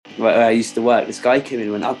where I used to work, this guy came in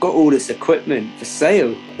and went, I've got all this equipment for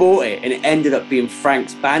sale. Bought it, and it ended up being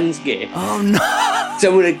Frank's band's gear. Oh, no.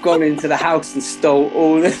 Someone had gone into the house and stole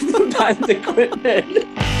all the band equipment.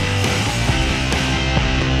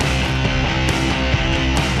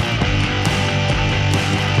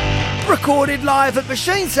 Recorded live at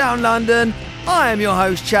Machine Sound London, I am your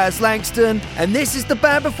host Chaz Langston, and this is the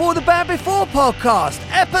Band Before podcast,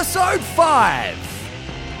 episode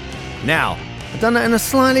 5. Now, I've done that in a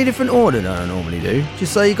slightly different order than I normally do,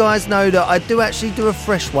 just so you guys know that I do actually do a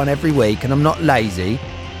fresh one every week, and I'm not lazy,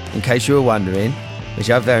 in case you were wondering, which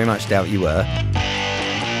I very much doubt you were.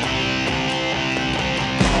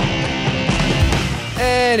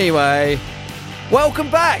 Anyway, welcome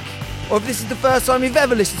back. Or if this is the first time you've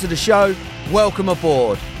ever listened to the show, welcome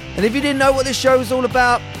aboard. And if you didn't know what this show is all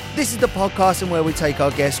about, this is the podcast where we take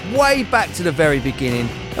our guests way back to the very beginning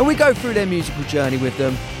and we go through their musical journey with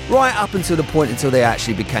them right up until the point until they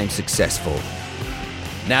actually became successful.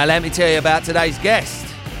 Now let me tell you about today's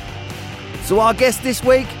guest. So our guest this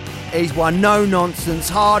week, he's one no-nonsense,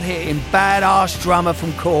 hard-hitting, badass drummer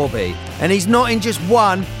from Corby. And he's not in just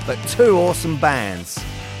one, but 2 awesome bands.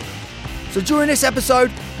 So during this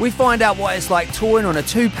episode, we find out what it's like touring on a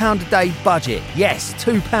 £2 a day budget. Yes,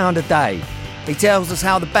 £2 a day. He tells us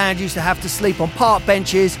how the band used to have to sleep on park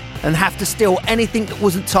benches and have to steal anything that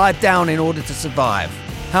wasn't tied down in order to survive.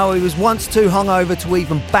 How he was once too hungover to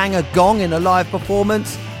even bang a gong in a live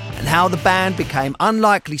performance. And how the band became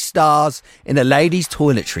unlikely stars in a ladies'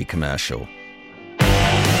 toiletry commercial.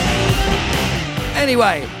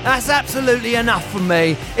 Anyway, that's absolutely enough from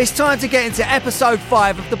me. It's time to get into episode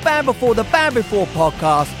 5 of the Band Before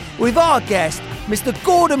podcast with our guest, Mr.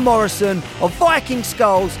 Gordon Morrison of Viking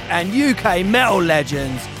Skulls and UK metal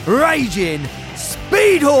legends, Raging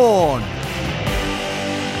Speedhorn.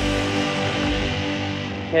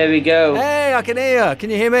 Here we go. Hey, I can hear you.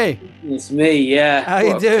 Can you hear me? It's me, yeah. How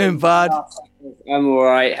you doing, bud? I'm all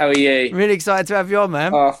right. How are you? Really excited to have you on,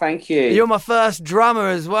 man. Oh, thank you. You're my first drummer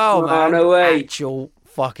as well, man. Oh, no way. Actual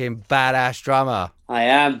fucking badass drummer. I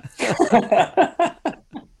am.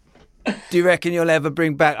 Do you reckon you'll ever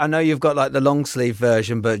bring back, I know you've got like the long sleeve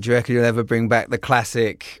version, but do you reckon you'll ever bring back the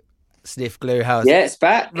classic stiff glue house? Yeah, it's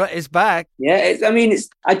back. It's back. Yeah,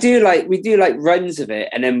 we do like runs of it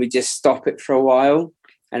and then we just stop it for a while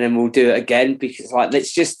and then we'll do it again because like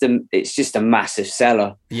it's just a massive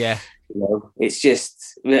seller. Yeah. You know, it's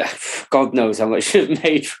just, God knows how much I've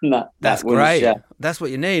made from that. That's great. Share. That's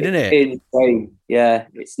what you need, isn't it? Insane. Yeah,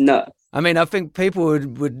 it's nuts. I mean, I think people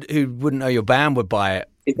would who wouldn't know your band would buy it.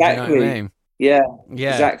 Exactly. You know what I mean? Yeah,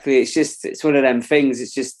 exactly. It's one of them things.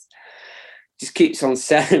 It's just keeps on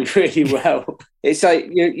selling really well. It's like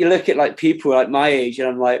you look at like people like my age, and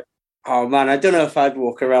I'm like, oh man, I don't know if I'd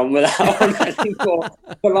walk around with that on anymore.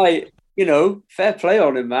 But like, you know, fair play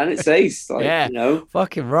on him, man. It's ace. Like, yeah, you know,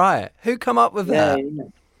 fucking right. Who come up with that? Yeah.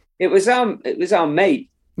 It was our mate.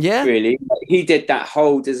 Yeah, really. He did that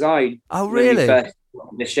whole design. Oh, really?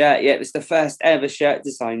 The shirt. Yeah, it was the first ever shirt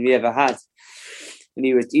design we ever had, and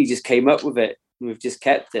he just came up with it. And we've just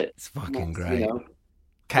kept it. It's fucking great. You know,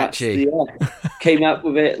 catchy. Came up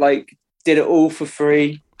with it. Like, did it all for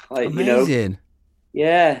free. Like, amazing. You know.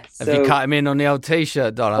 Yeah. Have you cut him in on the old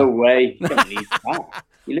T-shirt, Dollar? No way. You don't need that.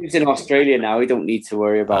 He lives in Australia now. We don't need to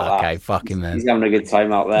worry about that. Okay, fuck him then. He's having a good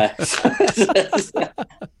time out there.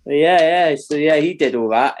 Yeah. So yeah, he did all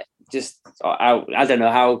that. Just I don't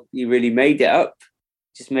know how he really made it up.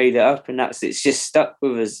 Just made it up, and it's just stuck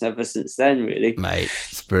with us ever since then, really. Mate,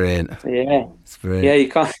 it's brilliant. Yeah, it's brilliant. Yeah, you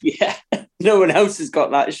can't. Yeah, no one else has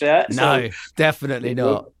got that shirt. No, definitely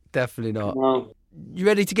not. Definitely not. No. You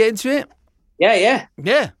ready to get into it? Yeah.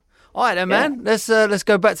 All right, then, man. Let's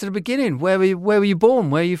go back to the beginning. Where were you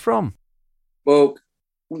born? Where are you from? Well,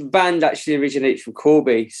 the band actually originates from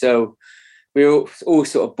Corby, so we were all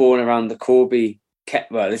sort of born around the Corby.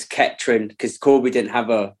 It's Kettering because Corby didn't have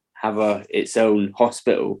its own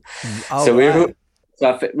hospital. Oh, so we were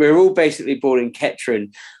all basically born in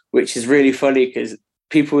Kettering, which is really funny because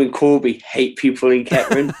people in Corby hate people in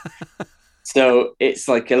Kettering. So it's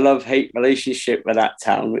like a love-hate relationship with that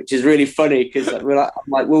town, which is really funny because I'm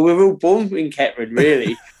like, well, we're all born in Kettering,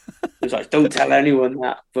 really. It's like, don't tell anyone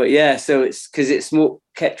that. But yeah, so it's because it's more,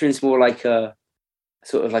 Kettering's more like a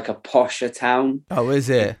sort of like a posher town. Oh, is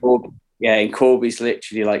it? And Corby's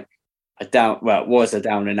literally like it was a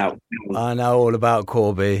down and out town. I know all about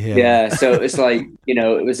Corby. Yeah, so it's like, you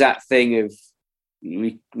know, it was that thing of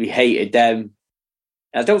we hated them.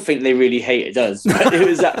 I don't think they really hated us, but it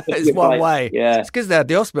was that. It's one way. Yeah, it's because they had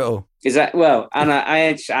the hospital. Is that well? And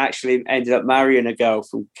I actually ended up marrying a girl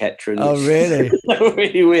from Kettering. Oh, really?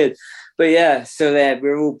 Really weird. But yeah, so we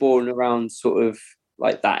were all born around sort of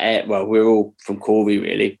like that. Well, we're all from Corby,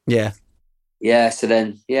 really. Yeah. Yeah. So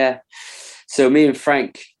then, yeah. So me and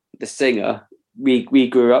Frank, the singer, we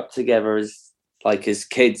grew up together as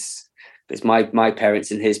kids, because my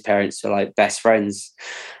parents and his parents were like best friends.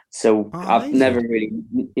 So I've never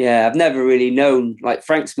really known, like,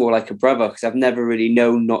 Frank's more like a brother, because I've never really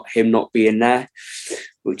known him not being there,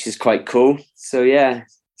 which is quite cool. So yeah,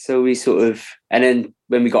 so we sort of, and then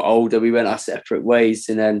when we got older, we went our separate ways,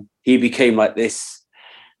 and then he became like this,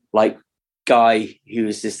 like, guy who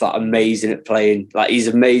was just like amazing at playing. Like, he's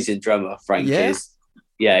an amazing drummer, Frank is.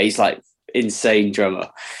 Yeah, he's like insane drummer.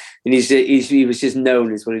 And he was just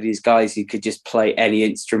known as one of these guys who could just play any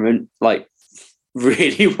instrument like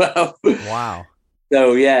really well. Wow.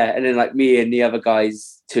 So yeah, and then like me and the other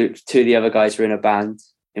guys, two of the other guys were in a band,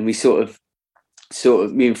 and we sort of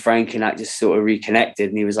me and Frank and that just sort of reconnected,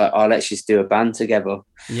 and he was like, "Oh, let's just do a band together."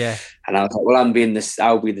 Yeah. And I was like, "Well, I'll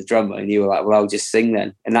be the drummer," and you were like, "Well, I'll just sing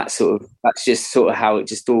then." And that's just sort of how it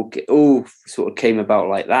just all sort of came about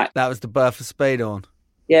like that. That was the birth of Speedhorn.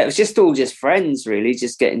 Yeah, it was just all just friends, really,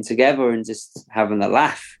 just getting together and just having a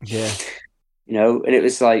laugh. Yeah. You know, and it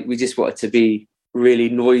was like we just wanted to be really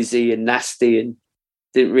noisy and nasty, and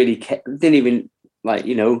didn't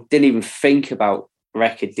even think about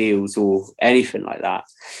record deals or anything like that.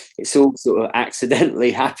 It's all sort of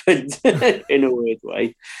accidentally happened in a weird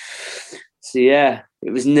way. So yeah,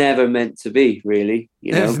 it was never meant to be, really.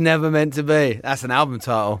 You know? It was never meant to be. That's an album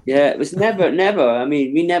title. Yeah, it was never. I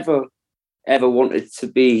mean, we never ever wanted to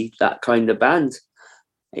be that kind of band.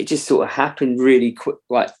 It just sort of happened really quick.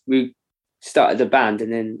 Like, we started the band,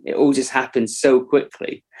 and then it all just happened so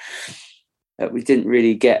quickly that we didn't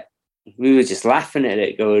really we were just laughing at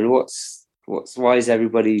it, going, why is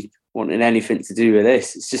everybody wanting anything to do with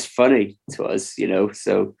this? It's just funny to us, you know.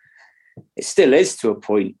 So it still is to a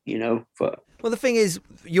point, you know. But well, the thing is,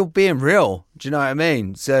 you're being real. Do you know what I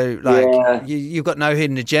mean? So like, you've got no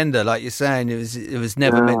hidden agenda, like you're saying. It was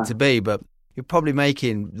never meant to be, but you're probably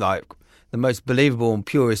making like the most believable and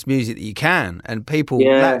purest music that you can, and people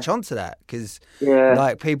latch onto that because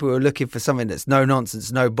like people are looking for something that's no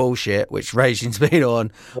nonsense, no bullshit, which Raging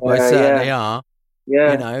Speedhorn most certainly are.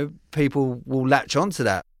 Yeah, you know, people will latch onto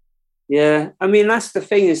that. Yeah, I mean, that's the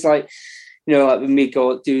thing, is like, you know, like when we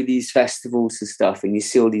go do these festivals and stuff, and you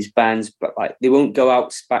see all these bands, but like they won't go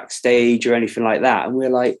out backstage or anything like that, and we're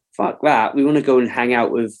like, fuck that, we want to go and hang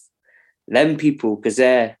out with them people because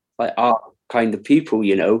they're like our kind of people,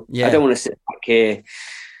 you know. I don't want to sit back here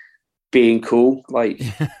being cool, like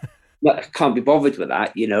I can't be bothered with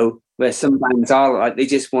that, you know. Where some bands are like, they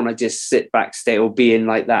just want to just sit backstage or be in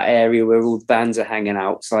like that area where all the bands are hanging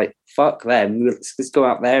out. It's like, fuck them, let's go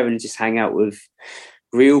out there and just hang out with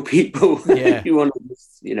real people. You want to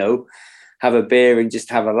just, you know, have a beer and just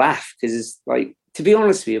have a laugh, because it's like, to be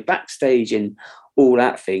honest with you, backstage and all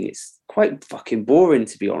that thing, it's quite fucking boring,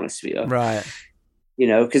 to be honest with you. Right. You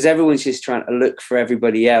know, because everyone's just trying to look for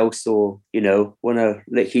everybody else, or, you know, want to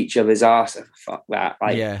lick each other's arse. Fuck that.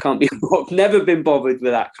 Like, can't be, never been bothered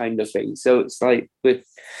with that kind of thing. So it's like,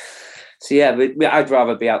 I'd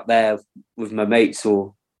rather be out there with my mates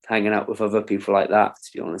or hanging out with other people like that,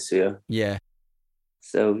 to be honest with you. Yeah.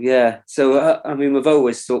 So, yeah. So, I mean, we've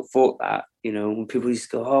always sort of thought that, you know, when people used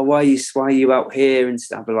to go, oh, why are you out here and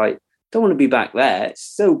stuff? I'd be like, don't want to be back there. It's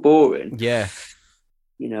so boring. Yeah.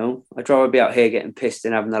 You know, I'd rather be out here getting pissed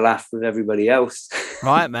and having a laugh with everybody else.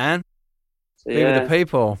 Right, man. So, be with the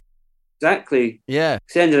people. Exactly. Yeah. At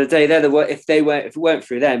the end of the day, if it weren't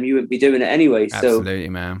through them, you wouldn't be doing it anyway. Absolutely,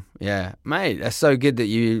 man. Yeah, mate. That's so good that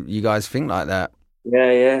you guys think like that.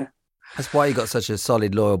 Yeah. That's why you got such a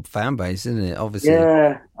solid, loyal fan base, isn't it? Obviously.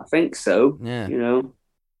 Yeah, I think so. Yeah. You know,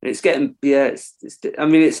 it's getting. Yeah, I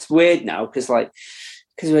mean, it's weird now because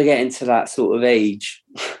we're getting to that sort of age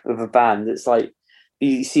of a band. It's like,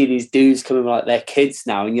 you see these dudes coming like they're kids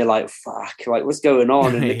now, and you're like, fuck, like, what's going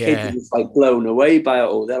on? And the kids are just like blown away by it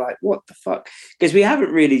all. They're like, what the fuck? Because we haven't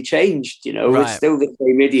really changed, you know. Right. We're still the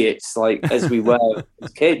same idiots like as we were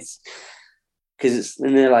as kids.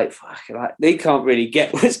 And they're like, fuck, like, they can't really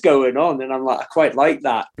get what's going on. And I'm like, I quite like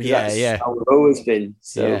that. That's how we've always been.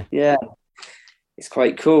 So yeah, it's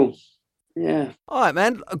quite cool. Yeah. All right,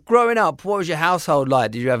 man. Growing up, what was your household like?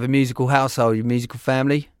 Did you have a musical household, your musical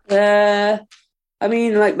family? I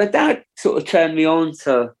mean, like, my dad sort of turned me on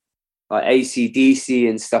to like AC/DC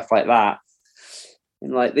and stuff like that.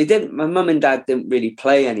 And like, my mum and dad didn't really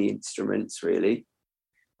play any instruments, really.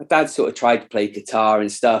 My dad sort of tried to play guitar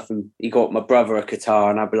and stuff, and he got my brother a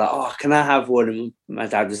guitar, and I'd be like, oh, can I have one? And my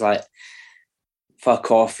dad was like,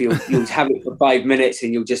 fuck off, you'll have it for 5 minutes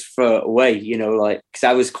and you'll just throw it away, you know, like, because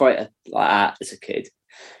I was quite like that as a kid.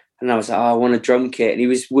 And I was like, oh, I want a drum kit. And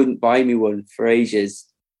he wouldn't buy me one for ages.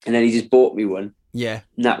 And then he just bought me one. Yeah.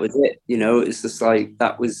 And that was it. You know, it's just like,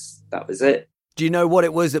 that was it. Do you know what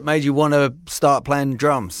it was that made you want to start playing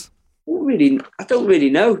drums? I don't really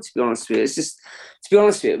know, to be honest with you. It's just, to be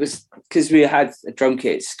honest with you, it was because we had a drum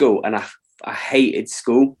kit at school and I hated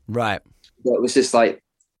school. Right. So it was just like,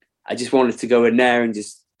 I just wanted to go in there and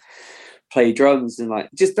just play drums and like,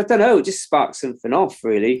 just, I don't know, just spark something off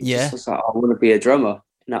really. Yeah. Just was like, I want to be a drummer.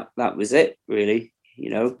 And that was it really, you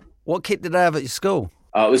know. What kit did they have at your school?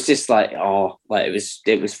 It was just like,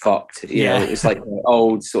 it was fucked. You know, it was like an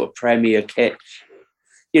old sort of Premier kit.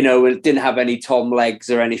 You know, it didn't have any tom legs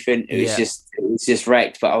or anything. It was just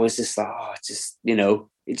wrecked. But I was just like, you know,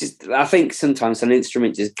 I think sometimes an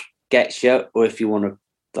instrument just gets you, or if you want to,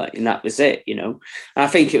 like, and that was it, you know. And I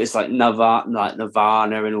think it was like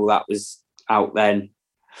Nirvana and all that was out then.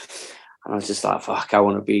 And I was just like, fuck, I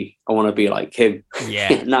want to be like him.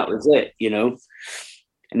 Yeah. And that was it, you know.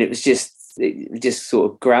 And it just sort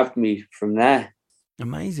of grabbed me from there.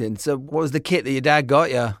 Amazing. So what was the kit that your dad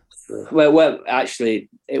got you? Well, actually,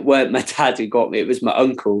 it weren't my dad who got me. It was my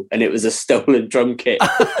uncle, and it was a stolen drum kit.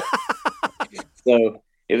 So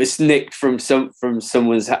it was nicked from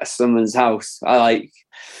someone's house. I like,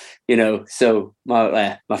 you know. So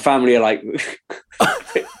my family are like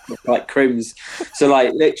like crims. So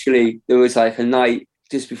like literally, there was like a night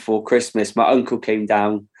just before Christmas. My uncle came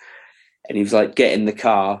down, and he was like, "Get in the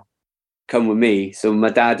car, come with me." So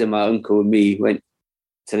my dad and my uncle and me went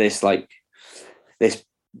to this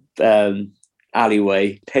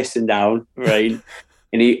alleyway, pissing down rain,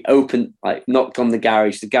 and he knocked on the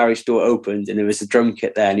garage door opened, and there was a drum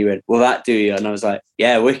kit there, and he went, "Will that do you?" And I was like,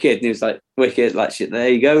 "Yeah, wicked." And he was like, "Wicked, like shit, there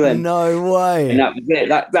you go then." No way. And that was it.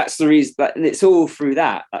 That's the reason, and it's all through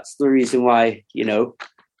that. That's the reason why, you know,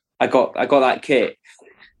 I got that kit.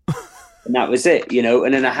 And that was it, you know.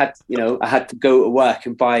 And then I had to go to work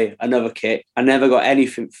and buy another kit. I never got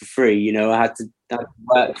anything for free, you know. I had to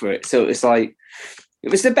work for it. So it's like,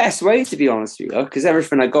 it was the best way, to be honest with you, because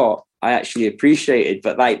everything I got, I actually appreciated.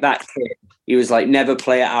 But like that kid, he was like, never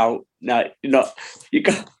play it out. No, you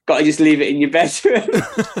got to just leave it in your bedroom.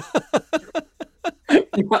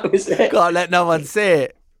 That was it. Can't let no one see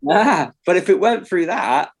it. Nah, but if it went through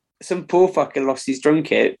that, some poor fucker lost his drum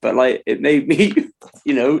kit. But like, it made me,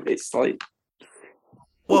 you know, it's like.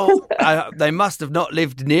 Well, they must have not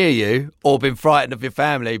lived near you or been frightened of your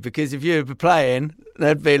family, because if you were playing,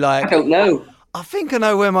 they'd be like, I don't know. I think I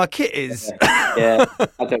know where my kit is. Yeah,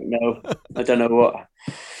 I don't know. I don't know what.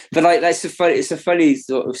 But like, it's a funny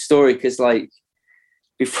sort of story, because like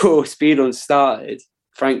before Speedhorn started,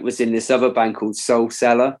 Frank was in this other band called Soul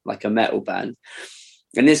Cellar, like a metal band.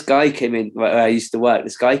 And this guy came in where I used to work.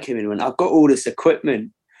 This guy came in and went, "I've got all this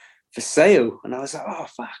equipment for sale." And I was like, "Oh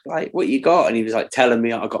fuck, like what you got?" And he was like telling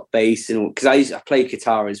me I got bass and all, because I play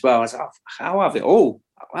guitar as well. I was like, "Oh, I'll have it all.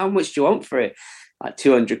 How much do you want for it?" Like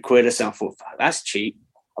 200 quid or something. I thought, fuck, that's cheap.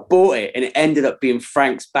 I bought it, and it ended up being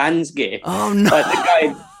Frank's band's gear. Oh no. Like the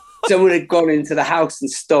guy, someone had gone into the house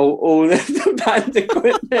and stole all of the band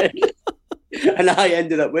equipment. And I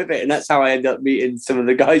ended up with it, and that's how I ended up meeting some of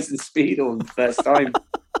the guys in Speedhorn the first time.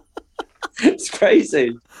 It's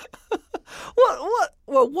crazy.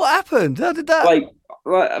 What happened? How did that? Like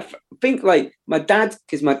I think like my dad,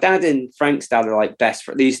 because my dad and Frank's dad are like best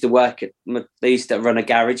friends. They used to run a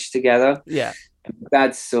garage together. Yeah. And my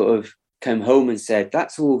dad sort of came home and said,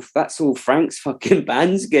 "That's all Frank's fucking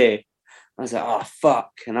band's gear." I was like, "Oh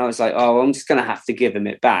fuck!" And I was like, "Oh, I'm just gonna have to give him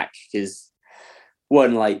it back," because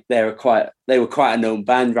one, like they were quite a known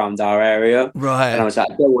band around our area, right? And I was like,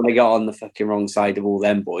 I don't want to get on the fucking wrong side of all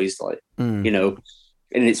them boys, like you know.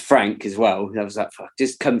 And it's Frank as well. And I was like, "Fuck,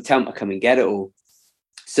 just come and get it all."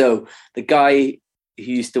 So the guy who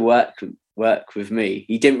used to work with me,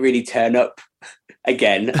 he didn't really turn up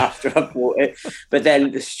again after I bought it. But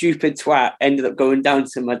then the stupid twat ended up going down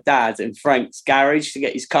to my dad and Frank's garage to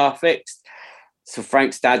get his car fixed. So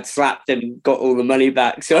Frank's dad slapped him and got all the money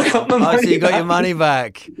back. So I got my money back. So you got your money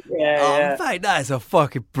back. Yeah. Mate, that is a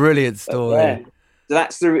fucking brilliant story. Yeah.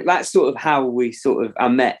 So that's sort of how I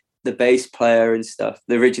met the bass player and stuff.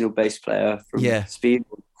 The original bass player from Speedhorn.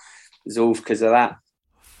 It was all because of that.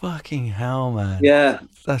 Fucking hell, man. Yeah.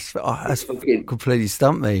 That's completely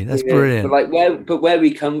stumped me. That's brilliant. But where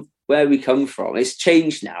we come from, it's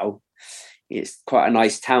changed now. It's quite a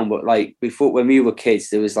nice town, but like before, when we were kids,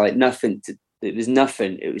 there was like nothing to. It was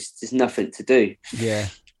nothing. It was just nothing to do. Yeah.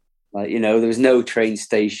 Like, you know, there was no train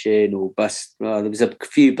station or bus. Well, there was a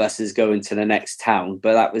few buses going to the next town,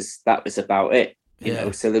 but that was about it. You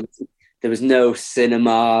know, so there was no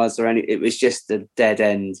cinemas or any. It was just a dead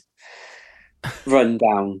end,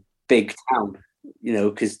 rundown big town. You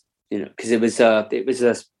know, because you know, because it was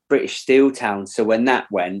a British steel town. So when that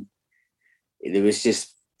went, there was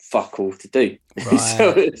just fuck all to do. Right. So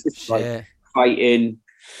it was just like fighting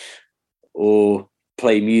or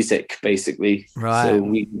play music, basically. Right. So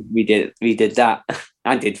we did that.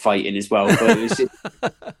 I did fighting as well, but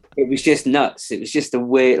it was just nuts. It was just a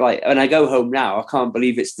weird, like, when I go home now, I can't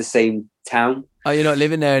believe it's the same town. Oh, you're not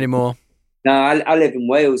living there anymore? No, I live in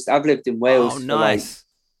Wales. I've lived in Wales nice.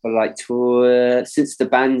 since the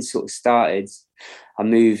band sort of started. I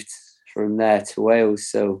moved from there to Wales.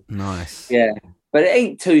 So nice. Yeah, but it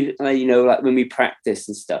ain't too, you know, like when we practice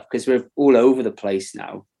and stuff, because we're all over the place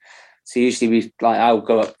now. So usually I'll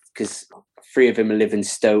go up, because 3 of them live in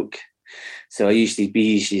Stoke. So we usually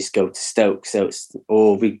just go to Stoke. So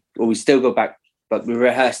we still go back, but we're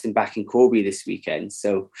rehearsing back in Corby this weekend.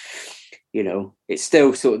 So, you know, it's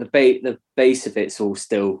still sort of the base of it's all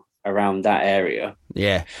still around that area.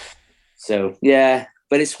 Yeah. So yeah,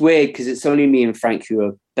 but it's weird because it's only me and Frank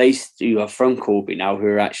who are from Corby now, who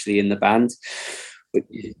are actually in the band,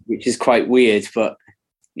 which is quite weird. But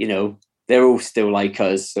you know, they're all still like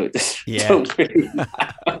us, so it just don't really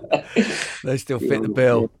matter. They still fit the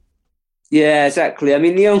bill. Yeah, exactly. I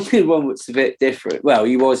mean, the only one that's a bit different, well,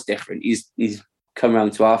 he was different. He's come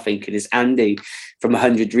around to our thinking, is Andy from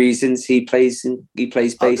 100 Reasons. He plays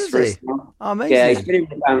bass for us now. Oh, amazing. Yeah, he's been in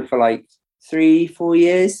the band for like 3-4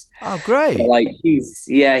 years. Oh, great. But like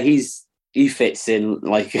he fits in,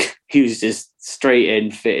 like he was just straight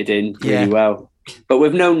in, fitted in really well. But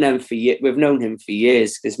we've known him for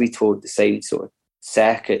years because we toured the same sort of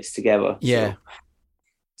circuits together. Yeah.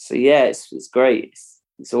 So yeah, it's great.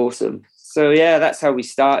 It's awesome. So yeah, that's how we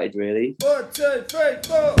started, really. 1, 2, 3,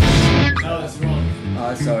 4. Oh, that's wrong.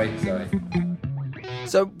 Oh, sorry.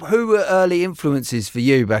 So who were early influences for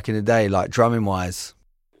you back in the day, like drumming wise?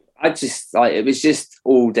 It was just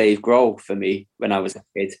all Dave Grohl for me when I was a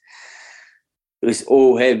kid. It was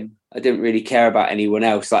all him. I didn't really care about anyone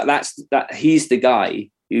else. Like he's the guy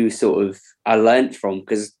who sort of I learned from,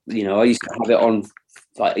 because, you know, I used to have it on,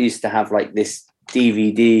 like I used to have like this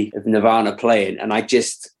DVD of Nirvana playing, and I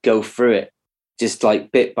just go through it, just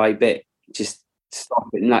like bit by bit, just stop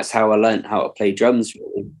it. And that's how I learned how to play drums,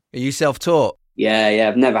 really. Are you self-taught? Yeah,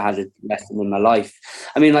 I've never had a lesson in my life.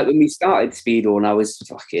 I mean, like when we started Speedhorn, I was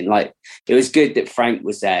fucking like, it was good that Frank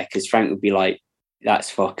was there, because Frank would be like, that's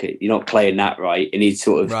fuck it, you're not playing that right. And he'd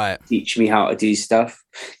sort of teach me how to do stuff.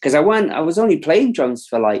 Because I was only playing drums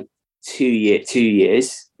for like 2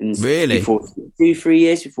 years. And really? 2-3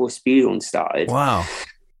 years before Speedhorn started. Wow.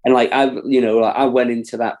 And like, I went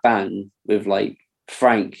into that band with like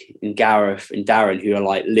Frank and Gareth and Darren, who are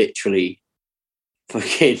like literally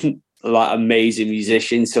fucking like amazing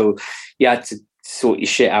musicians. So you had to sort your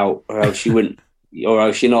shit out, or else you wouldn't, or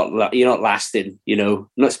else you're not lasting, you know.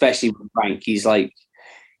 Not especially with Frank. He's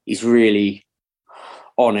really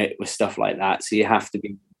on it with stuff like that. So you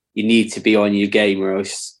need to be on your game, or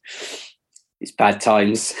else it's bad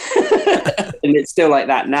times. And it's still like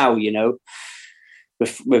that now, you know,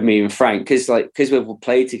 with me and Frank, because we've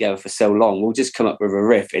played together for so long, we'll just come up with a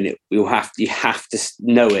riff, and you have to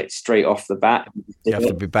know it straight off the bat. You have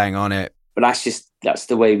to be bang on it. But that's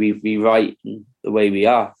the way we write and the way we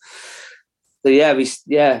are. So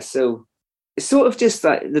so it's sort of just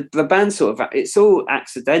like the band sort of, it's all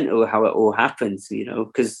accidental how it all happens, you know,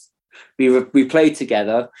 because we played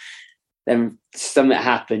together, then something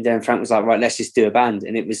happened, and Frank was like, right, let's just do a band.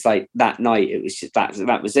 And it was like that night, it was just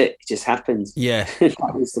that was it. It just happened. Yeah.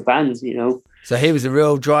 That was the band, you know. So he was a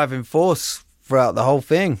real driving force throughout the whole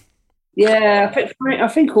thing. Yeah, I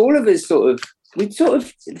think all of us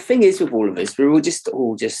the thing is with all of us, we were just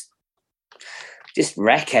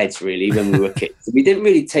wreckheads really when we were kids. We didn't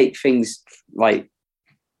really take things like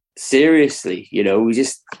seriously, you know. We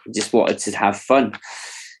just wanted to have fun.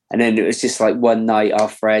 And then it was just like one night, our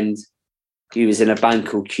friend, he was in a band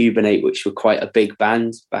called Cubanate, which were quite a big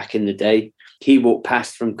band back in the day. He walked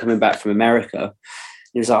past from coming back from America.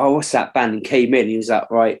 He was like, oh, what's that band? And came in. He was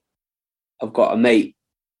like, right, I've got a mate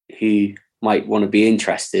who might want to be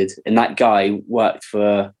interested. And that guy worked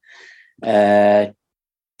for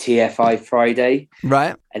TFI Friday.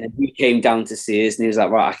 Right. And then he came down to see us, and he was like,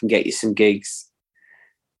 right, I can get you some gigs.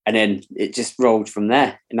 And then it just rolled from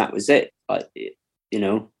there. And that was it. Like, you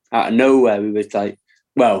know, out of nowhere, we were like,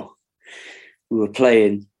 well, we were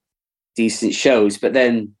playing decent shows, but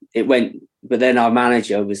then our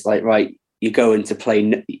manager was like, right, you're going to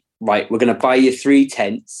play, right, we're going to buy you 3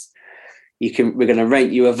 tents. We're going to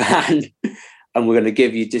rent you a van, and we're going to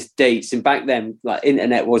give you just dates. And back then, like,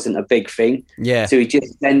 internet wasn't a big thing. Yeah. So he'd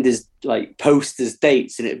just send us like posters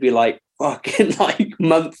dates, and it'd be like fucking like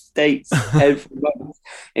month dates every month.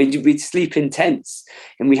 And we'd sleep in tents,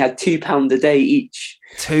 and we had £2 a day each.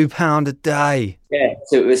 £2 a day. Yeah.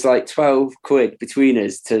 So it was like 12 quid between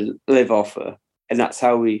us to live off of. And that's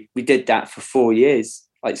how we did that for 4 years,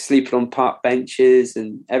 like sleeping on park benches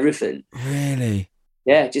and everything. Really?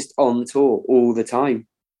 Yeah, just on tour all the time.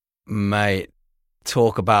 Mate,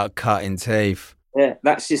 talk about cutting teeth. Yeah,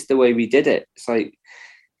 that's just the way we did it. It's like,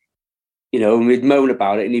 you know, and we'd moan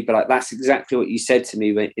about it, and he'd be like, that's exactly what you said to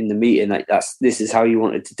me in the meeting. Like, this is how you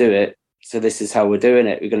wanted to do it. So this is how we're doing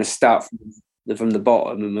it. We're going to start from the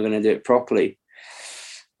bottom, and we're going to do it properly.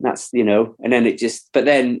 And that's, you know, and then but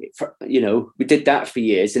then, you know, we did that for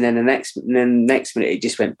years. And then the next minute it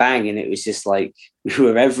just went bang. And it was just like, we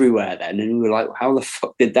were everywhere then. And we were like, how the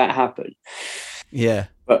fuck did that happen? Yeah.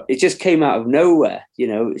 But it just came out of nowhere. You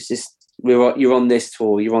know, it's just, you're on this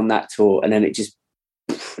tour, you're on that tour. And then it just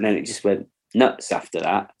went nuts after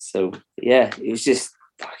that. So yeah, it was just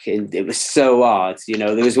it was so hard. You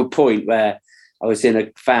know, there was a point where I was in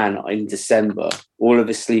a van in December, all of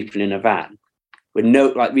us sleeping in a van with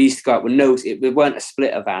we used to go out with it weren't a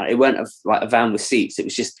splitter van. It weren't a van with seats. It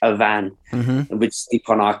was just a van. Mm-hmm. And we'd sleep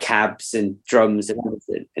on our cabs and drums and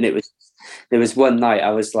everything. And there was one night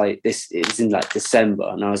I was like, it was in like December,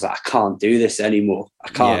 and I was like, I can't do this anymore. I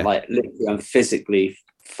can't, like, literally, I'm physically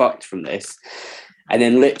fucked from this. And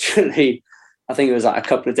then literally, I think it was like a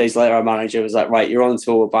couple of days later, our manager was like, right, you're on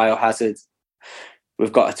tour with Biohazard.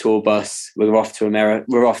 We've got a tour bus. We're off to America.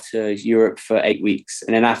 We're off to Europe for 8 weeks.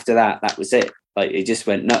 And then after that was it. Like, it just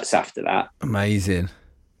went nuts after that. Amazing.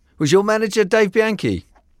 Was your manager Dave Bianchi?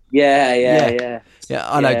 Yeah. Yeah,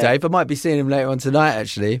 I know Dave. I might be seeing him later on tonight,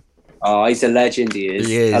 actually. Oh, he's a legend, he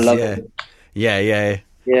is. I love him. Yeah.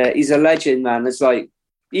 Yeah, he's a legend, man. It's like,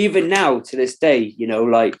 even now, to this day, you know,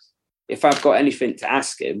 like, if I've got anything to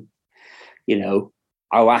ask him, you know,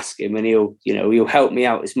 I'll ask him, and he'll help me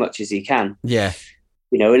out as much as he can. Yeah.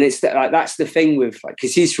 You know, and it's like, that's the thing with, like,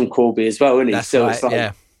 because he's from Corby as well, isn't he? That's so right, it's like,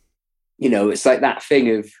 yeah. You know, it's like that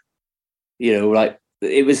thing of, you know, like,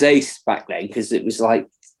 it was Ace back then, because it was like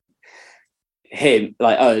him,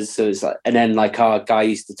 like us. So it's like, and then like our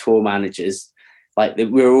guys, the tour managers, like, we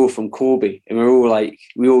were all from Corby, and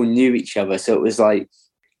we all knew each other. So it was like,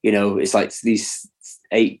 you know, it's like these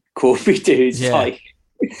 8 Corby dudes, like,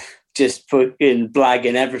 just fucking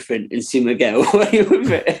blagging everything and seem to get away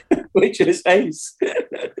with it, which was Ace.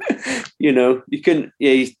 You know, you couldn't.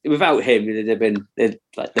 Yeah, without him,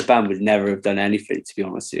 like, the band would never have done anything. To be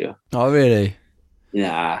honest with you. Oh, really?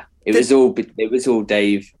 Nah, it was all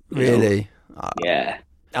Dave. Really? Yeah.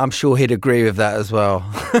 I'm sure he'd agree with that as well.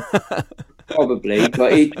 Probably,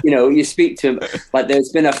 but you know, you speak to him. Like,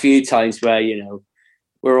 there's been a few times where, you know,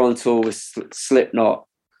 we're on tour with Slipknot,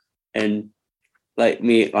 and like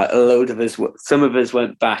a load of us, some of us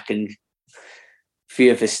went back, and a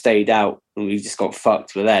few of us stayed out, and we just got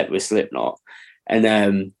fucked with Slipknot.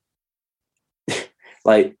 And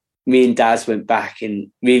like, me and Daz went back,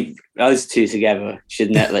 and us two together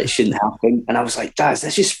shouldn't happen. And I was like, Daz,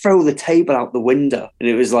 let's just throw the table out the window. And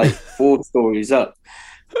it was like 4 stories up.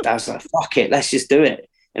 I was like, fuck it, let's just do it.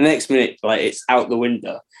 And the next minute, like, it's out the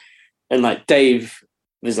window. And like, Dave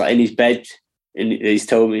was like in his bed, and he's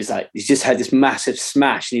told me, he's just had this massive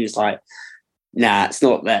smash, and he was like, nah, it's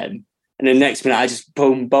not them. And the next minute, I just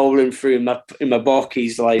bowling through in my box.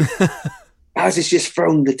 He's like, how's this just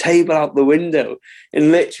thrown the table out the window?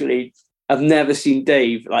 And literally, I've never seen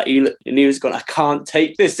Dave, like, he was going, I can't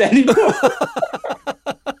take this anymore.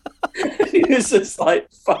 He was just like,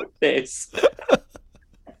 fuck this.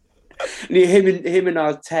 And him and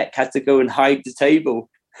our tech had to go and hide the table,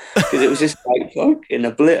 because it was just like fucking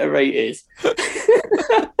obliterated.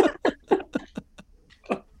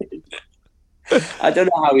 I don't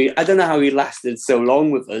know how he lasted so long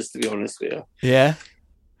with us, to be honest with you. Yeah.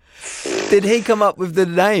 Did he come up with the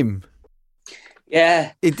name?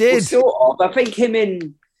 Yeah, he did. Well, sort of. I think him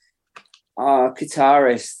and our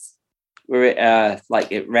guitarist were at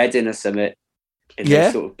Reading or something. And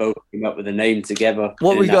they sort of both came up with a name together.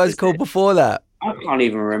 What were you guys called before that? I can't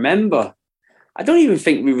even remember. I don't even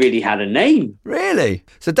think we really had a name. Really?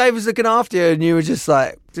 So Dave was looking after you, and you were just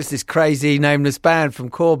this crazy nameless band from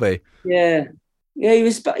Corby. Yeah. Yeah, he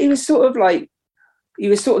was sort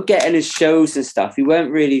of getting his shows and stuff. He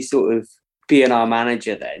weren't really sort of being our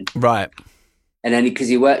manager then. Right. And then because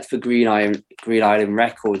he worked for Green Island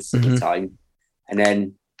Records at the time. And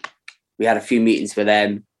then we had a few meetings with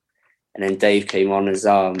them. And then Dave came on as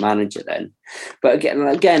our manager then. But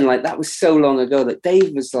again, like that was so long ago that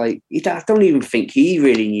Dave was like, I don't even think he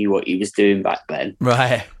really knew what he was doing back then.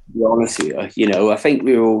 Right. To be honest with you, you know, I think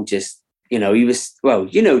we were all just, you know, he was, well,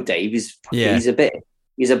 you know, Dave is, he's a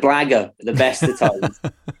blagger at the best of times,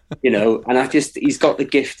 you know, and he's got the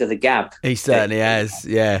gift of the gab. He certainly has,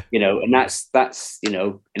 yeah. You know, and that's, you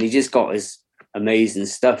know, and he just got his amazing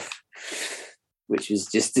stuff, which was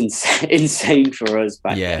just insane for us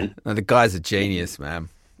back then. Yeah, the guy's a genius, man.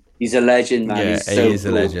 He's a legend, man. Yeah, he's so he is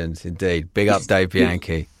a legend, indeed. Big up Dave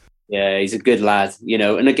Bianchi. Yeah, he's a good lad, you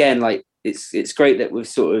know. And again, like, it's great that we've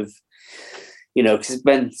sort of, you know, because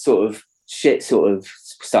when sort of shit sort of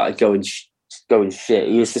started going shit,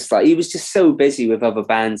 he was just so busy with other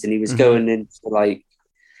bands, and he was going into like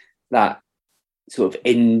that sort of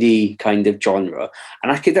indie kind of genre.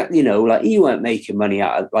 And I could, you know, like, he weren't making money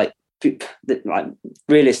out of like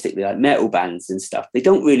realistically, like metal bands and stuff, they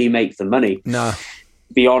don't really make the money. No,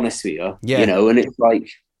 to be honest with you, yeah. You know, and it's like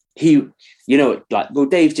he, you know, like, well,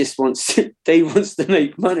 Dave wants to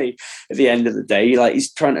make money at the end of the day. Like,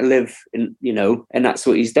 he's trying to live, in, you know, and that's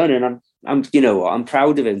what he's done. And I'm, you know what, I'm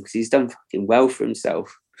proud of him because he's done fucking well for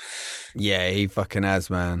himself. Yeah, he fucking has,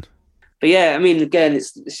 man. But yeah, I mean, again,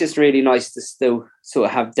 it's just really nice to still sort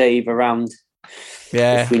of have Dave around.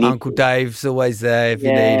 Yeah, Uncle Dave's always there if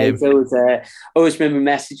you need him. He's always there. I always remember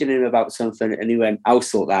messaging him about something, and he went, "I'll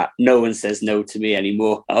sort that. No one says no to me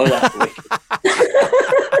anymore." Oh, that's wicked.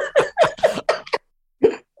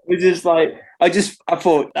 It's just like, I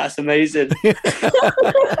thought that's amazing. No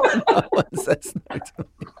one says no to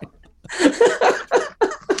me.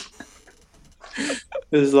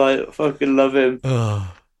 It was like, fucking love him.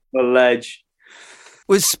 Oh. A ledge.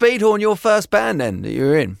 Was Speedhorn your first band then that you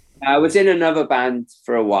were in? I was in another band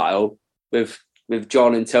for a while with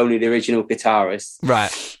John and Tony, the original guitarists.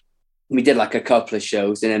 Right. We did like a couple of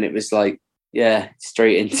shows, and then it was like, yeah,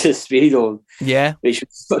 straight into Speedhorn. Yeah. Which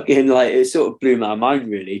was fucking like, it sort of blew my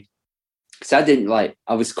mind really. Because I didn't like,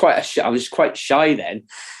 I was quite shy then,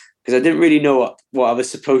 because I didn't really know what I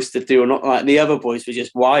was supposed to do or not. Like, the other boys were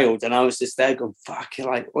just wild, and I was just there going, fuck,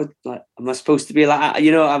 like, what, like, am I supposed to be like that?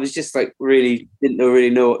 You know, I was just like, didn't really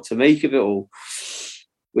know what to make of it all,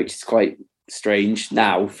 which is quite strange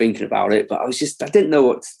now thinking about it. But I didn't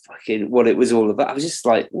know what it was all about. I was just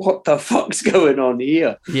like, what the fuck's going on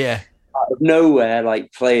here? Yeah. Out of nowhere,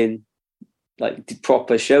 like, playing like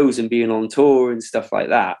proper shows and being on tour and stuff like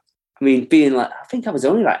that. I mean, being like, I think I was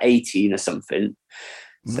only like 18 or something.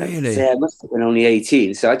 Really? So, yeah, I must have been only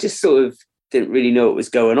 18. So I just sort of didn't really know what was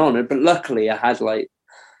going on. But luckily I had like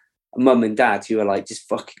a mum and dad who were like, just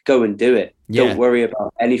fucking go and do it. Yeah. Don't worry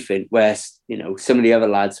about anything. Whereas, you know, some of the other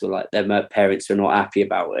lads were like, their parents were not happy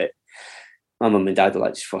about it. My mum and dad were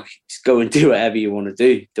like, just go and do whatever you want to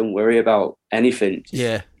do. Don't worry about anything.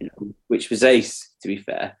 Yeah. You know, which was ace, to be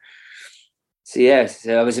fair. So yeah,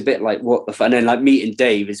 so I was a bit like, what the fuck? And then like meeting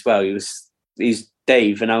Dave as well. He's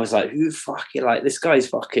Dave, and I was like, who fucking, like, this guy's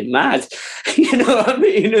fucking mad. You know what I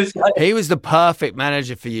mean? It was like, he was the perfect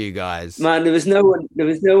manager for you guys. Man, there was no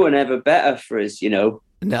one ever better for us, you know.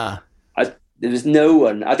 Nah. There was no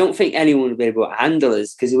one. I don't think anyone would be able to handle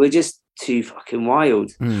us because we were just too fucking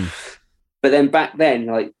wild. Mm. But then back then,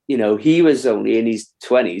 like, you know, he was only in his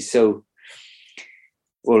 20s,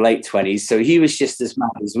 or late 20s, so he was just as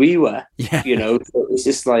mad as we were. Yeah. You know, so it was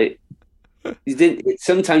just like,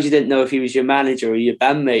 sometimes you didn't know if he was your manager or your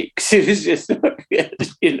bandmate, because it was just,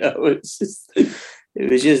 you know,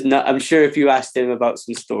 it was just not. I'm sure if you asked him about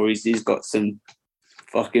some stories, he's got some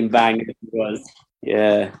fucking bangers.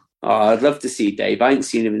 Yeah. Oh, I'd love to see Dave. I ain't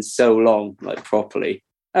seen him in so long, like, properly.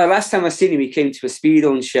 Last time I seen him, he came to a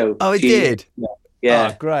Speedhorn show. Oh, he did?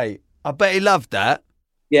 Yeah. Oh, great. I bet he loved that.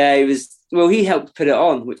 Yeah, he helped put it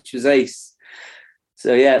on, which was ace.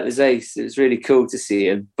 So yeah, it was ace. It was really cool to see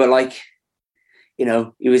him. But like, you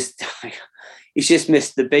know, he's just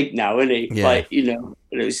missed the big now, isn't he? Yeah. Like, you know,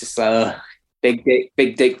 and it was just like, big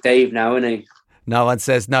dick Dave now, isn't he? No one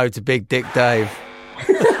says no to Big Dick Dave.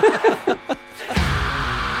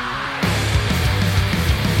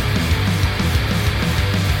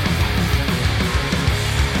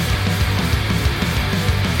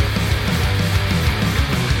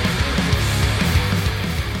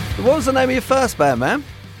 What was the name of your first band, man?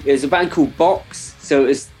 It was a band called Box. So it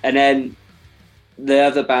was, and then the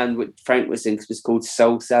other band which Frank was in was called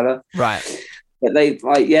Soul Seller. Right. But they,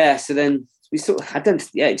 like, yeah, so then we sort of,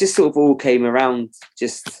 it just sort of all came around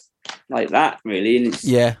just like that, really. And it's,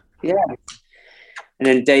 yeah. And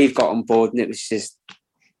then Dave got on board, and it was just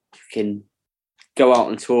fucking go out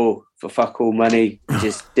on tour for fuck all money and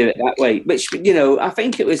just do it that way. Which, you know, I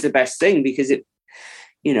think it was the best thing because it,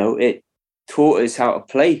 you know, it taught us how to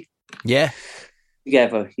play Yeah.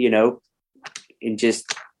 together, and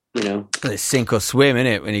just, It's sink or swim, isn't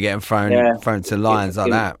it, when you're getting thrown to lions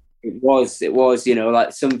like that? It was,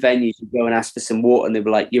 like some venues you go and ask for some water and they'd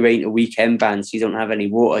be like, you ain't a weekend band, so you don't have any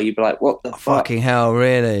water. You'd be like, what the fuck? Fucking hell,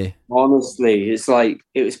 really? Honestly, it's like,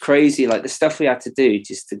 it was crazy. Like the stuff we had to do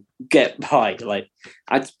just to get by. Like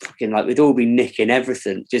I'd fucking, like, we'd all be nicking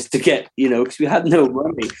everything just to get, because we had no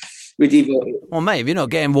money. We'd either... Well, mate, if you're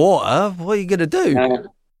not getting water, what are you going to do?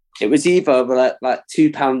 It was either like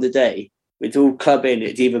 £2 a day. We'd all club in.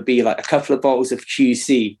 It'd either be like a couple of bottles of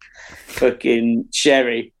QC, fucking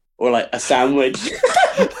sherry, or like a sandwich.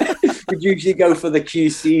 We'd usually go for the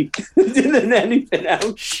QC than anything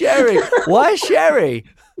else. Sherry? Why sherry?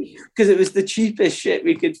 Because it was the cheapest shit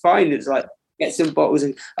we could find. It's like, get some bottles.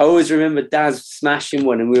 And I always remember Daz smashing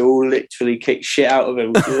one and we all literally kicked shit out of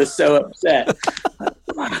him because we were so upset.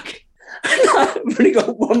 Fuck. I've only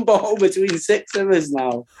got one bottle between 6 of us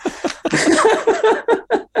now.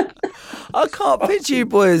 I can't picture you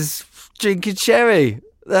boys drinking sherry.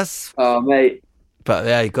 That's... Oh, mate. But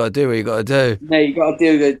yeah, you got to do what you got to do. Mate, you got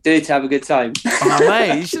to do it to have a good time. Oh,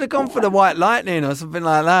 mate, you should have gone for the White Lightning or something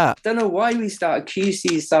like that. I don't know why we started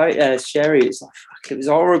QC sherry. It's like, fuck, it was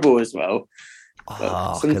horrible as well.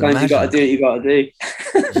 Oh, sometimes you got to do what you got to do.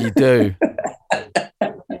 You do.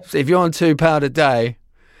 So if you're on £2 a day,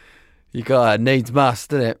 you got needs must,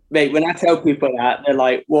 doesn't it? Mate, when I tell people that, they're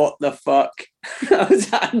like, what the fuck? I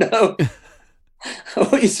was like, no. How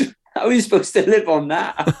are you supposed to live on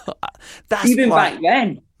that? That's even back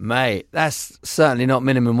then. Mate, that's certainly not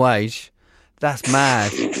minimum wage. That's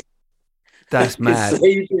mad. That's mad.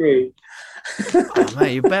 Slavery. Oh,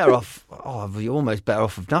 mate, you're better off. Oh, you're almost better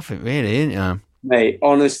off with nothing, really, aren't you? Mate,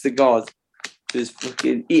 honest to God, just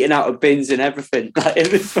fucking eating out of bins and everything. Like,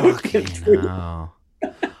 it was fucking no.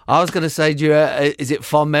 I was going to say, is it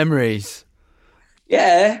fond memories?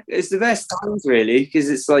 Yeah, it's the best times, really, because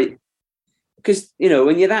it's like, because,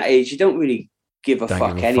 when you're that age, you don't really give a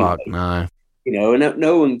fuck anyway. No.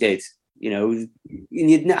 No one did, and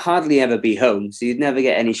you'd hardly ever be home, so you'd never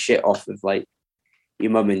get any shit off of, like,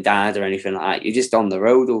 your mum and dad or anything like that. You're just on the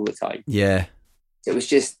road all the time. Yeah. It was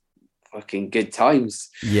just fucking good times.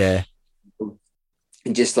 Yeah.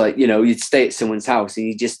 And just like, you'd stay at someone's house and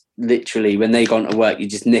you just literally, when they gone to work, you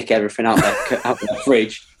just nick everything out their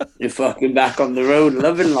fridge and fucking back on the road,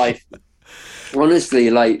 loving life. Honestly,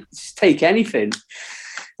 like, just take anything.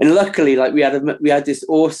 And luckily, like, we had this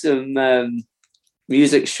awesome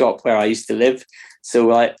music shop where I used to live. So,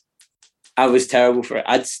 like, I was terrible for it.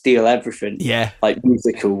 I'd steal everything, like,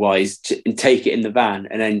 musical wise, and take it in the van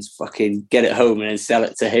and then fucking get it home and then sell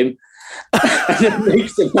it to him and then make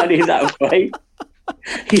some money that way.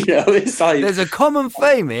 It's like, there's a common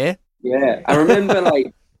theme here. Yeah, I remember,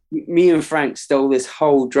 like, me and Frank stole this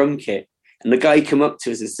whole drum kit, and the guy came up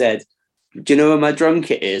to us and said, "Do you know where my drum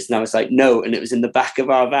kit is?" And I was like, "No," and it was in the back of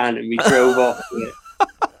our van, and we drove off with it.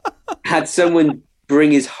 Had someone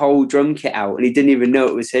bring his whole drum kit out, and he didn't even know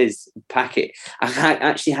it was his. Pack it. I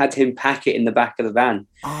actually had him pack it in the back of the van.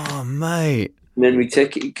 Oh, mate. And then we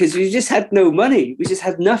took it because we just had no money. We just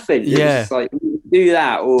had nothing. Yeah. It was just like, do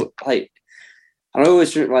that, or like. And I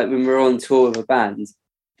always think, like, when we were on tour with a band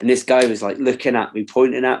and this guy was like looking at me,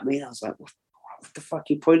 pointing at me, and I was like, what the fuck are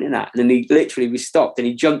you pointing at? And then we stopped and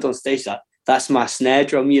he jumped on stage like, "That's my snare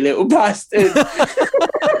drum, you little bastard."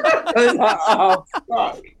 I was like, oh,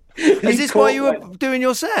 fuck. Is this why you were doing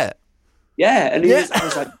your set? Yeah. And I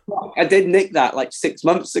was like, fuck, I did nick that like 6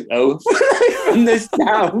 months ago from this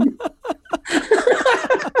town.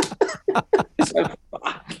 So,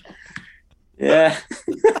 fuck. Yeah.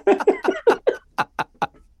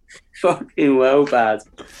 Fucking well bad.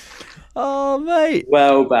 Oh, mate.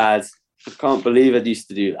 Well bad. I can't believe I used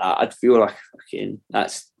to do that. I'd feel like fucking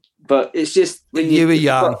but it's just when you were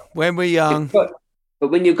young. When we're young. But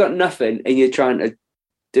when you've got nothing and you're trying to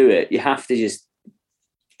do it, you have to just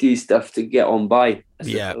do stuff to get on by, I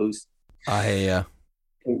suppose. I hear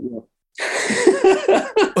you.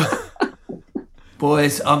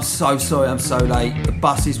 Boys, I'm so sorry I'm so late. The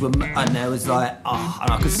buses were, and there was like,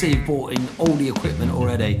 and I could see you brought in all the equipment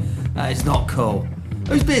already. That is not cool.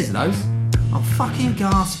 Whose beers are those? I'm fucking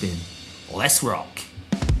gasping. Let's rock.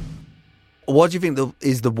 What do you think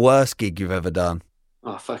is the worst gig you've ever done?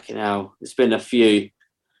 Oh, fucking hell. There's been a few.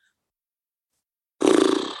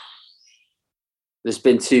 There's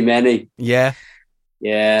been too many. Yeah?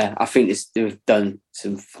 Yeah, I think they've done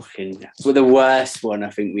some fucking... Well, the worst one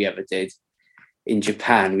I think we ever did. In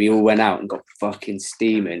Japan, we all went out and got fucking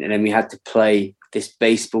steaming, and then we had to play this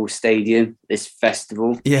baseball stadium, this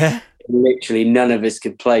festival. Yeah. And literally none of us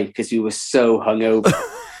could play because we were so hungover.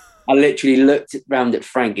 I literally looked round at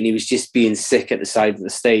Frank and he was just being sick at the side of the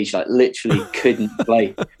stage, like literally couldn't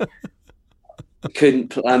play.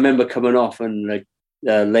 I remember coming off and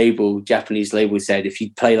the Japanese label said, if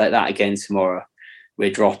you play like that again tomorrow, we're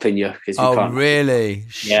dropping you. Because we can't. Really?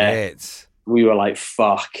 Yeah. Shit. We were like,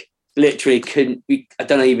 fuck. Literally couldn't. I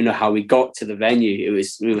don't even know how we got to the venue.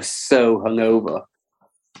 We were so hungover.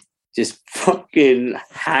 Just fucking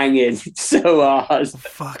hanging so hard.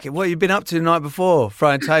 Fuck it. What you've been up to the night before?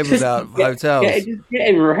 Throwing tables out of hotels? Yeah, just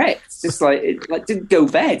getting wrecked. Just like, didn't go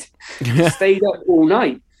to bed. Stayed up all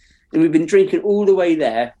night. And we've been drinking all the way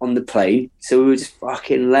there on the plane. So we were just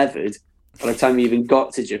fucking levered by the time we even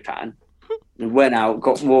got to Japan. And went out,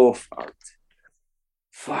 got more fucked.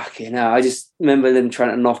 Fucking hell. I just remember them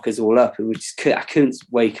trying to knock us all up. And I couldn't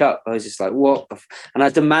wake up. I was just like, what? And I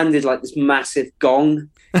demanded like this massive gong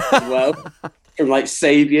as well from like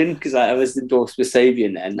Sabian, because I was endorsed with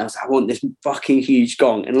Sabian then. And I was like, I want this fucking huge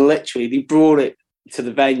gong. And literally they brought it to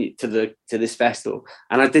the venue, to this festival,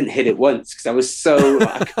 and I didn't hit it once because I was so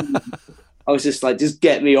I was just like, just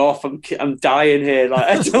get me off, I'm dying here, like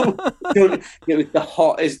I don't it was the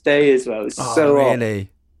hottest day as well. It was so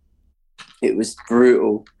really hot. It was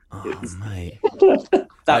brutal. Mate.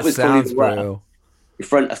 that was sounds brutal in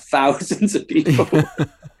front of thousands of people.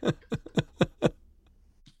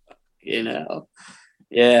 You know,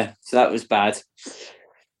 yeah, so that was bad.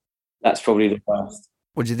 That's probably the worst.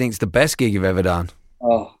 What do you think is the best gig you've ever done?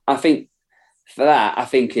 Oh, I think for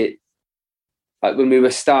that, it, like when we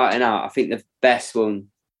were starting out, I think the best one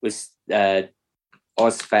was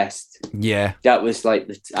Ozfest. Yeah. That was like,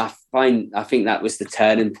 I think that was the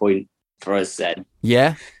turning point for us then.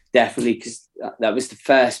 Yeah. Definitely, because that was the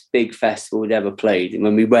first big festival we'd ever played. And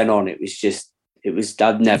when we went on,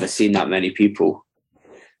 I'd never seen that many people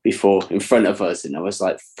before in front of us, and I was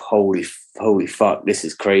like, holy fuck, this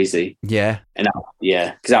is crazy. Yeah. And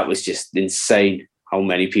because that was just insane how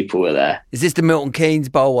many people were there. Is this the Milton Keynes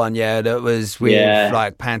Bowl one? Yeah, that was with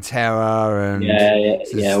like Pantera and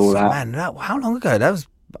all that. Man, how long ago? That was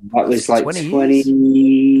like 21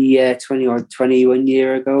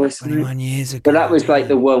 year ago or something. 21 years ago. But that was like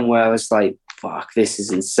the one where I was like, fuck, this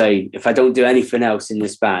is insane. If I don't do anything else in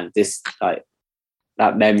this band, this like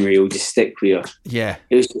that memory will just stick with you. Yeah.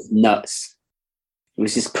 It was just nuts. It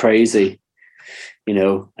was just crazy, you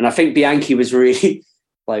know. And I think Bianchi was really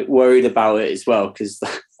like worried about it as well, because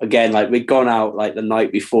again, like we'd gone out like the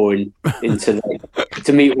night before and into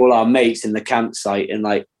to meet all our mates in the campsite, and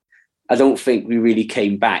like I don't think we really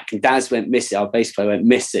came back. And Daz went missing. Our bass player went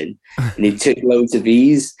missing, and he took loads of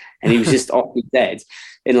E's, and he was just off his dead.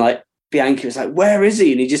 And like Bianchi was like, "Where is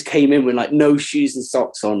he?" And he just came in with like no shoes and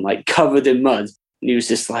socks on, like covered in mud. And he was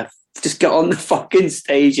just like, just get on the fucking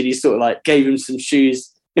stage. And he sort of like gave him some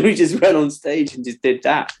shoes. And we just went on stage and just did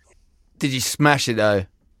that. Did you smash it though?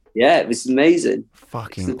 Yeah, it was amazing.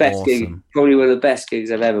 Fucking the best awesome. gig. Probably one of the best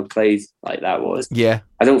gigs I've ever played like that was. Yeah.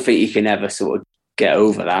 I don't think you can ever sort of get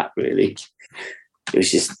over that, really. It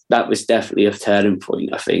was just, that was definitely a turning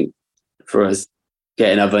point, I think, for us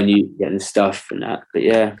getting our venue, getting stuff and that. But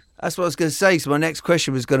yeah. That's what I was going to say. So my next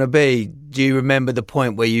question was going to be, do you remember the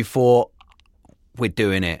point where you thought, we're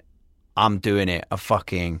doing it, I'm doing it, I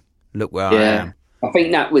fucking look where I am? I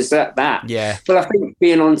think that was that. Yeah. But I think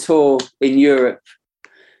being on tour in Europe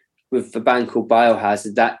with a band called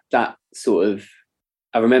Biohazard, that sort of,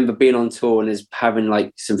 I remember being on tour and having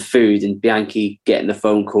like some food and Bianchi getting the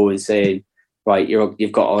phone call and saying, right,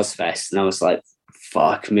 you've got Ozfest. And I was like,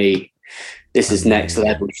 fuck me, this is next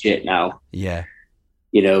level shit now. Yeah.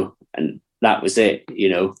 You know, and that was it, you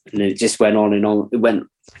know, and it just went on and on. It went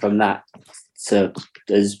from that to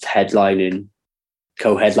as co-headlining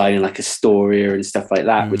like Astoria and stuff like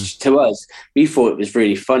that, which to us, we thought it was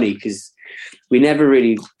really funny because we never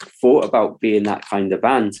really thought about being that kind of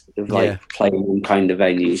band of like playing in kind of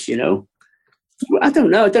venues, you know. I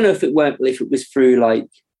don't know if it was through like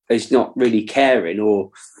us not really caring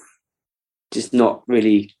or just not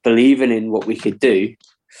really believing in what we could do.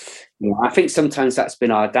 You know, I think sometimes that's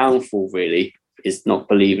been our downfall, really, is not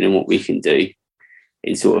believing in what we can do.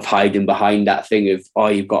 In sort of hiding behind that thing of, oh,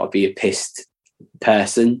 you've got to be a pissed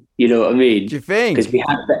person. You know what I mean? Do you think? Because we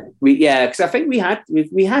had that. Because I think we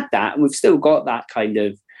had that, and we've still got that kind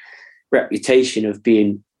of reputation of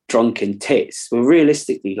being drunken tits. Well,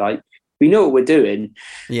 realistically, like we know what we're doing,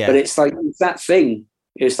 but it's like it's that thing.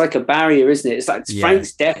 It's like a barrier, isn't it? It's like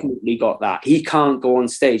Frank's definitely got that. He can't go on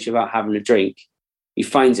stage without having a drink. He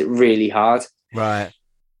finds it really hard, right?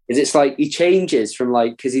 It's like he changes from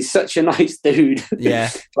like, because he's such a nice dude,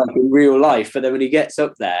 like in real life, but then when he gets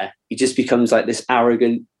up there, he just becomes like this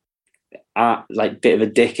arrogant, like bit of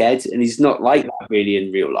a dickhead, and he's not like that really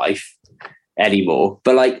in real life. anymore.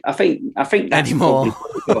 But like, I think that's Anymore.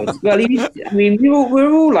 probably what it was. Well, I mean,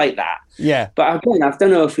 we're all like that. Yeah. But again, I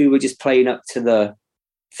don't know if we were just playing up to the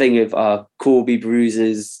thing of Corby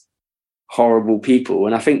bruisers, horrible people,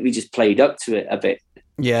 and I think we just played up to it a bit.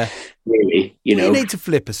 Yeah. Really, you know. You need to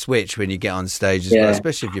flip a switch when you get on stage as well,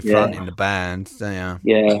 especially if you're fronting the band. Yeah.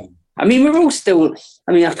 Yeah. I mean, we're all still,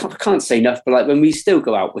 I mean, I can't say enough, but like when we still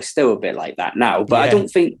go out, we're still a bit like that now. But I don't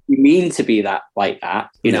think we mean to be that like that,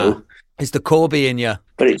 you know. It's the Corby in you.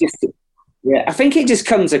 But it just, I think it just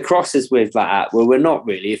comes across as with that. Well, we're not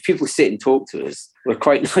really. If people sit and talk to us, we're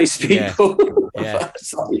quite nice people. Yeah.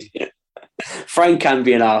 Frank can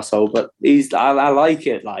be an arsehole, but I like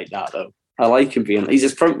it like that, though. I like him he's a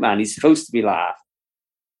front man. He's supposed to be like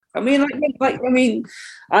that. I mean,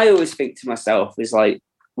 I always think to myself, is like,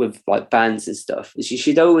 with like bands and stuff, is you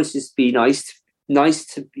should always just be nice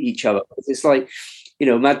to each other. It's like, you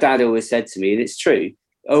know, my dad always said to me, and it's true,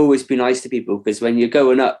 always be nice to people, because when you're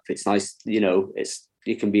going up, it's nice, you know,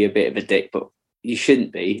 you can be a bit of a dick, but you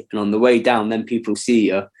shouldn't be. And on the way down, then people see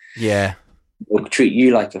you. Yeah. They'll treat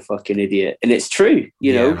you like a fucking idiot. And it's true,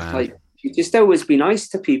 you know, man. Like, you just always be nice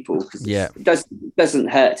to people, because it doesn't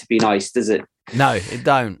hurt to be nice, does it? No, it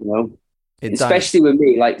don't. You know? Especially with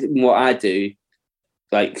me, like what I do,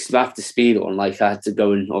 like after Speedhorn, like I had to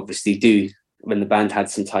go and obviously do when the band had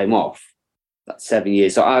some time off, that's 7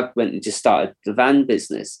 years. So I went and just started the van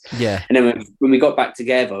business. Yeah. And then when we got back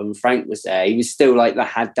together and Frank was there, he was still like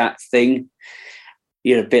had that thing,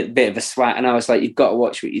 you know, bit of a swat. And I was like, you've got to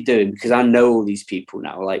watch what you're doing, because I know all these people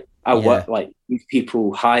now. Like I work, like these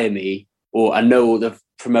people hire me, or I know all the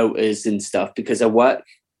promoters and stuff because I work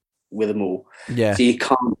with them all. Yeah. So you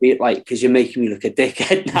can't be like, because you're making me look a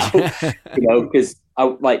dickhead now, you know, because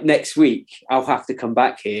like next week I'll have to come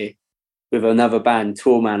back here with another band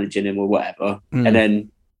tour managing him or whatever. And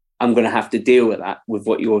then I'm going to have to deal with that, with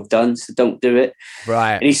what you have done. So don't do it.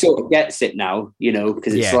 Right. And he sort of gets it now, you know,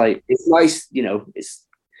 because it's like, it's nice, you know, it's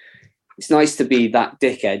nice to be that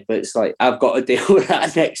dickhead, but it's like, I've got to deal with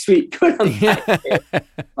that next week when I'm back here.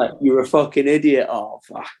 Like, you're a fucking idiot. Oh,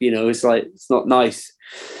 fuck. You know, it's like, it's not nice.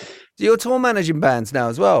 So you're tour managing bands now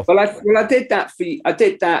as well? Well, I did that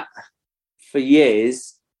for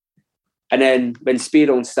years. And then when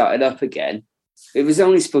Speedhorn started up again, it was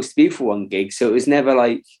only supposed to be for one gig. So it was never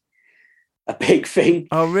like a big thing.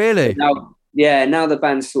 Oh, really? Now the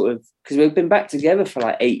band's sort of, because we've been back together for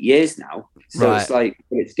like 8 years now. So it's like,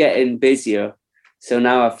 it's getting busier. So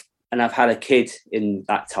now I've had a kid in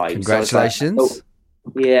that time. Congratulations. So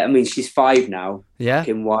I mean, she's 5 now. Yeah.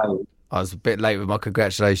 Fucking wild. I was a bit late with my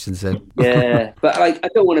congratulations then. Yeah. But like, I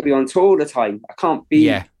don't want to be on tour all the time. I can't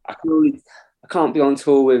be, I can't be on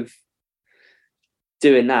tour with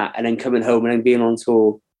doing that and then coming home and then being on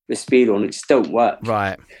tour with Speedhorn. It just don't work.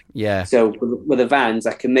 Right. Yeah. So with the vans,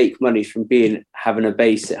 I can make money from having a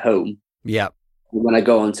base at home. Yeah. When I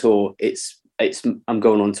go on tour, I'm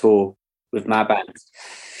going on tour with my band,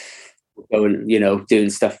 going, you know, doing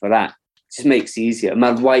stuff for that. It just makes it easier.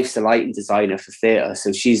 My wife's a lighting designer for theatre,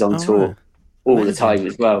 so she's on tour all the time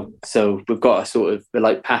as well. So we've got we're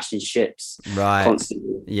like passion ships, right?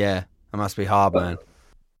 Constantly. Yeah, it must be hard, man.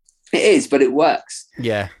 It is, but it works.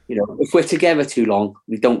 Yeah. You know, if we're together too long,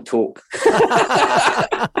 we don't talk.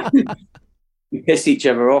 We piss each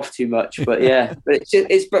other off too much, but yeah. But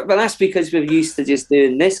but that's because we're used to just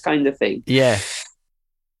doing this kind of thing. Yeah.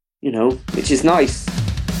 You know, which is nice.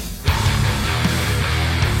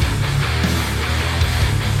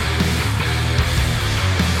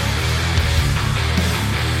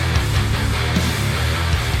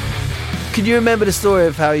 Can you remember the story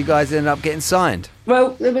of how you guys ended up getting signed?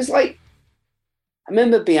 Well, it was like, I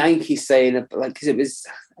remember Bianchi saying, like, because it was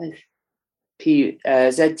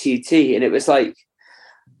ZTT, and it was like,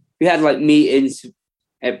 we had like meetings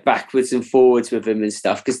backwards and forwards with him and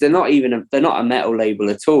stuff, because they're not a metal label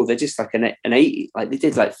at all. They're just like an 80, like they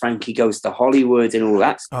did like Frankie Goes to Hollywood and all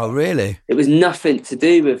that stuff. Oh, really? It was nothing to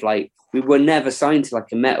do with like, we were never signed to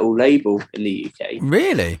like a metal label in the UK.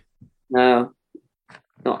 Really? No.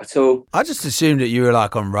 Not at all. I just assumed that you were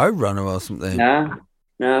like on Roadrunner or something.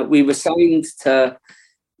 No. We were signed to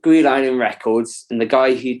Green Island Records, and the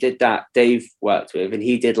guy who did that, Dave worked with, and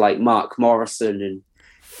he did like Mark Morrison and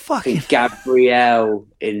fucking Gabrielle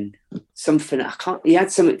in something. He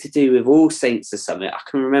had something to do with All Saints or something. I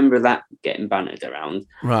can remember that getting bantered around.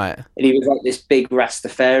 Right. And he was like this big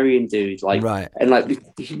Rastafarian dude, like, right. And like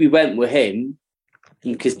we went with him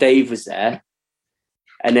because Dave was there,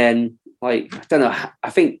 and then. Like, I don't know,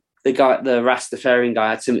 I think the Rastafarian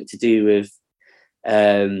guy had something to do with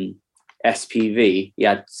SPV. He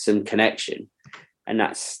had some connection, and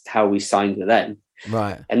that's how we signed with them.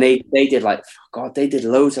 Right. And they did like, God, they did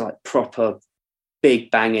loads of like proper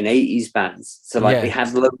big banging 80s bands. So like they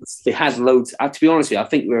had loads. To be honest with you, I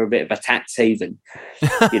think we were a bit of a tax haven,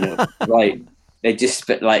 you know, like they just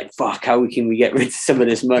spit like, fuck, how can we get rid of some of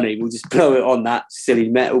this money? We'll just blow it on that silly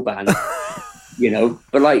metal band, you know,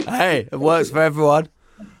 but like, hey, it works for everyone.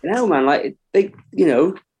 You know, man, like they, you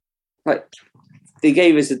know, like they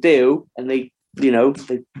gave us a deal and they, you know,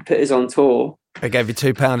 they put us on tour. They gave you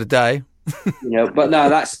 £2 a day. You know, but no,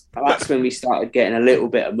 that's when we started getting a little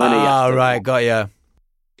bit of money. Oh, right, got you.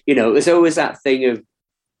 You know, there's always that thing of,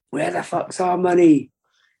 where the fuck's our money?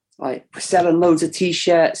 Like, we're selling loads of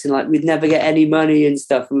T-shirts and like we'd never get any money and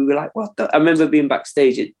stuff. And we were like, what the? I remember being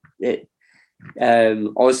backstage at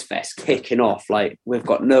Ozfest kicking off, like, we've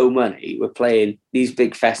got no money. We're playing these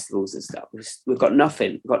big festivals and stuff. We've got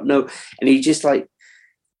nothing. We've got no. And he just like,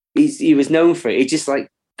 he was known for it. He just like,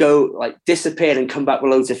 go like disappear and come back with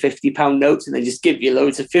loads of £50 notes and they just give you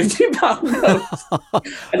loads of £50 notes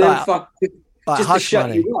and then just to shut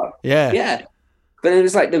money. You up. Yeah. But it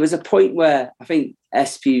was like, there was a point where I think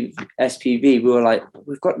SPV, we were like,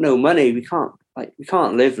 we've got no money. We can't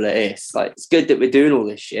live like this. Like, it's good that we're doing all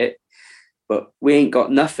this shit, but we ain't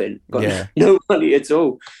got nothing. No money at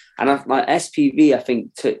all. And my SPV, I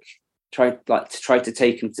think tried to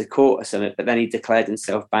take him to court or something, but then he declared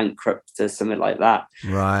himself bankrupt or something like that.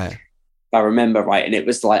 Right. I remember right, and it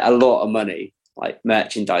was like a lot of money, like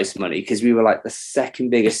merchandise money, because we were like the second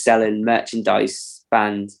biggest selling merchandise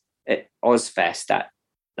band at Ozfest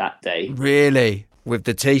that day. Really? With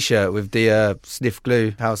the T-shirt with the sniff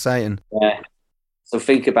glue, Hail Satan. Yeah. So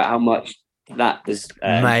think about how much that was.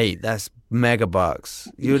 Mate, that's mega bucks.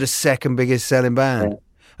 You were the second biggest selling band. Yeah.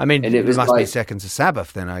 I mean, it must like, be second to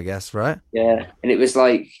Sabbath then, I guess, right? Yeah. And it was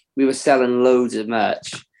like we were selling loads of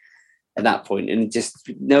merch at that point, and just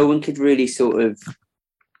no one could really sort of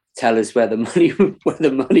tell us where the money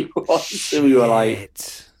was. Shit. And we were like,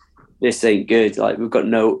 this ain't good. Like, we've got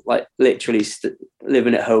no, like, literally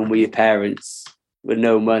living at home with your parents with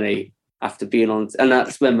no money after being on. And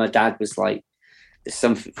that's when my dad was like, there's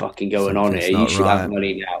something fucking going on here. You should have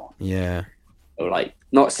money now. Yeah. Or like,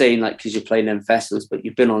 not saying like because you're playing them festivals, but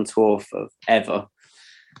you've been on tour forever.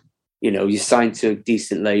 You know, you're signed to a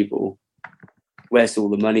decent label. Where's all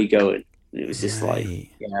the money going? And it was just like,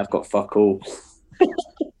 yeah, I've got fuck all.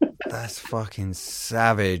 That's fucking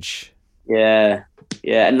savage. Yeah.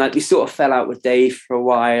 Yeah. And like we sort of fell out with Dave for a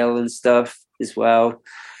while and stuff as well.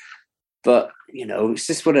 But, you know, it's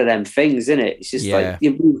just one of them things, isn't it? It's just like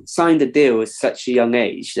you signed a deal at such a young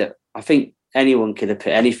age that I think anyone could have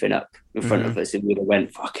put anything up in front of us and we'd have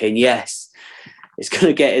went, fucking yes, it's going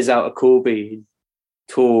to get us out of Corby and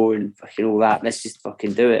tour and fucking all that. Let's just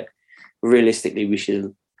fucking do it. Realistically, we should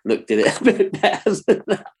have looked at it a bit better than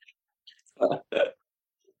that.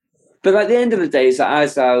 But at the end of the day,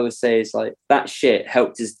 as I always say, it's like that shit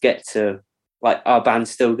helped us get to like our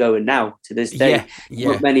band's still going now to this day.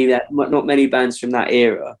 Yeah. Not many bands from that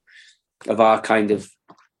era of our kind of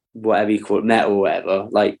whatever you call it, metal or whatever,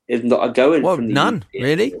 like is not going. Well, none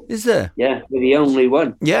really, is there? Yeah, we're the only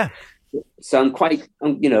one. Yeah. So I'm quite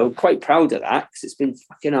proud of that because it's been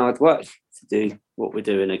fucking hard work to do what we're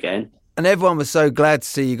doing again. And everyone was so glad to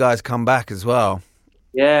see you guys come back as well.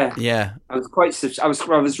 Yeah. Yeah. I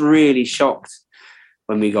was really shocked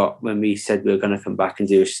when we said we were going to come back and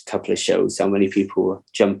do a couple of shows, how many people were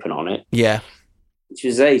jumping on it. Yeah. Which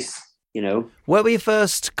was ace, you know. Where were your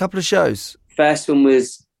first couple of shows? First one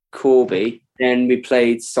was Corby, then we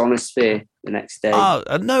played Sonosphere the next day. Oh,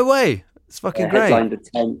 no way. It's fucking great. Headlined the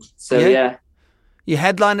tent. So, yeah. You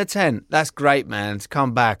headline a tent. That's great, man. To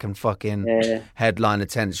come back and fucking headline a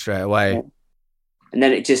tent straight away. Yeah. And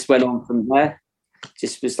then it just went on from there.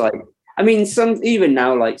 Just was like, I mean, even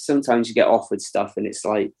now, like sometimes you get offered stuff and it's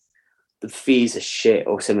like the fees are shit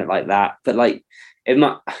or something like that. But like, it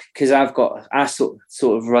might, because I sort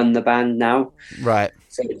of run the band now. Right.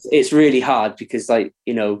 So it's really hard because like,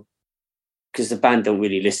 you know, because the band don't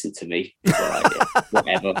really listen to me. So like,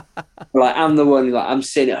 whatever. Like I'm the one, like I'm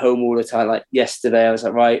sitting at home all the time. Like yesterday I was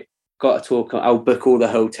like, right, got to talk. I'll book all the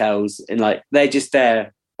hotels. And like, they're just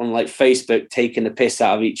there on like Facebook taking the piss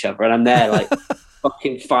out of each other. And I'm there like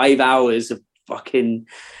fucking 5 hours of fucking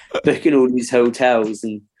booking all these hotels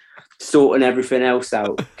and sorting everything else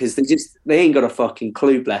out because they ain't got a fucking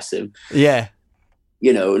clue, bless them. Yeah.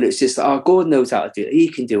 You know, and it's just, Gordon knows how to do it. He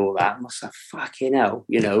can do all that. I'm just like, fucking hell,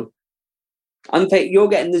 you know. You're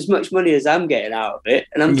getting as much money as I'm getting out of it,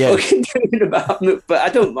 and I'm fucking doing about it. But I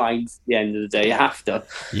don't mind at the end of the day. You have to.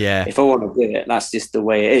 Yeah. If I want to do it, that's just the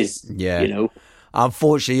way it is. Yeah. You know.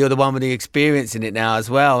 Unfortunately, you're the one with the experience in it now as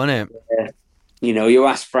well, isn't it? Yeah. You know, you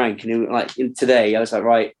ask Frank, and he, like today, I was like,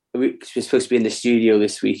 right, we're supposed to be in the studio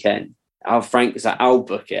this weekend. Frank was like, I'll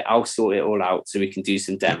book it. I'll sort it all out so we can do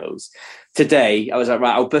some demos. Today, I was like,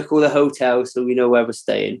 right, I'll book all the hotels so we know where we're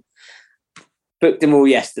staying. Booked them all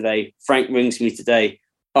yesterday. Frank rings me today.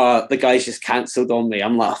 The guy's just cancelled on me.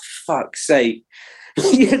 I'm like, oh, fuck's sake.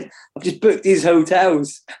 I've just booked these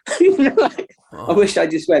hotels. I wish I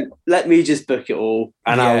just went, let me just book it all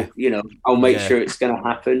and I'll make sure it's going to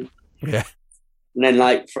happen. Yeah. And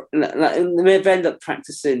then we've ended up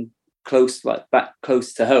practicing close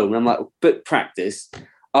to home. And I'm like, book practice.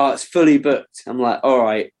 Oh, it's fully booked. I'm like, all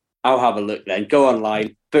right, I'll have a look then. Go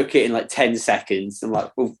online, book it in like 10 seconds. I'm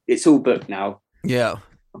like, well, it's all booked now. Yeah.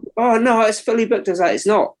 Oh no, it's fully booked. I was like, it's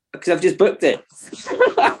not, because I've just booked it.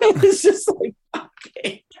 It's just like,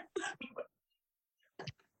 okay.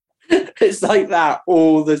 It's like that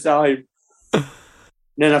all the time.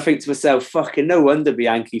 And then I think to myself, fucking no wonder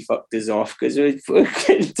Bianchi fucked us off, because we're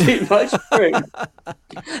fucking too much for him.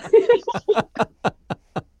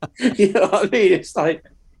 You know what I mean? It's like,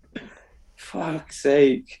 fuck's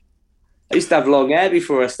sake. I used to have long hair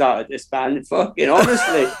before I started this band. Fucking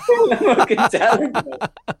honestly. I'm fucking telling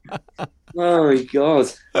you. Oh my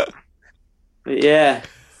God. But yeah.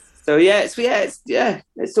 So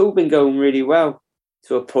it's all been going really well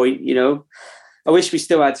to a point, you know. I wish we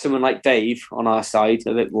still had someone like Dave on our side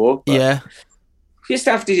a bit more. But you just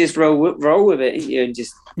have to just roll with it, you know, and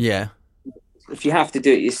just if you have to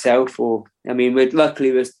do it yourself, or I mean,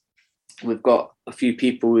 luckily we've got a few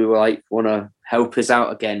people who like want to help us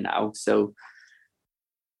out again now, so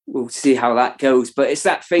we'll see how that goes. But it's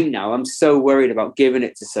that thing now. I'm so worried about giving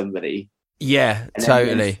it to somebody. Yeah,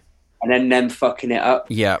 totally. And then them fucking it up.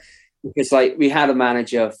 Yeah, because like we had a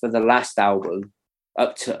manager for the last album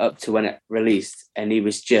up to when it released, and he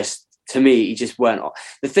was just, to me, he just weren't.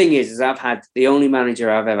 The thing is I've had, the only manager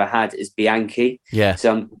I've ever had is Bianchi. Yeah.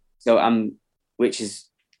 So I'm, which is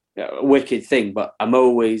a wicked thing, but I'm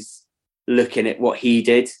always looking at what he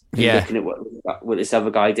did, looking at what this other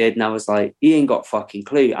guy did, and I was like, he ain't got fucking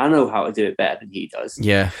clue. I know how to do it better than he does.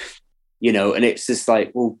 Yeah. You know, and it's just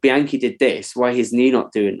like, well, Bianchi did this, why isn't he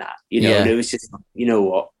not doing that? You know, and it was just, you know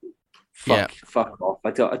what? Fuck off.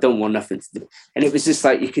 I don't want nothing to do. And it was just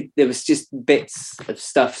like, there was just bits of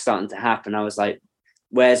stuff starting to happen. I was like,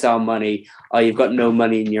 where's our money? Oh, you've got no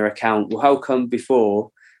money in your account. Well, how come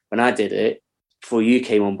before, when I did it, before you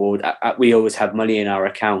came on board, we always had money in our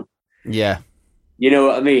account? Yeah. You know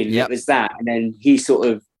what I mean? Yep. It was that. And then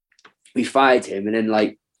we fired him. And then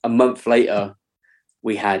like a month later,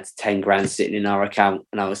 we had 10 grand sitting in our account.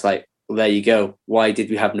 And I was like, well, there you go. Why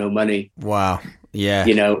did we have no money? Wow. Yeah.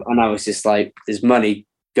 You know, and I was just like, there's money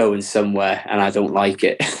going somewhere and I don't like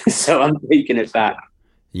it. So I'm taking it back.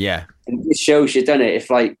 Yeah. And it shows you, done it. If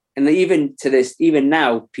like, and even to this, even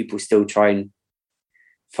now, people still try and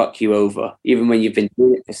fuck you over, even when you've been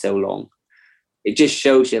doing it for so long. It just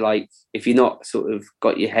shows you, like, if you're not sort of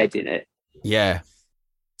got your head in it. Yeah.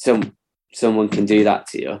 Someone can do that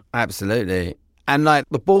to you. Absolutely. And like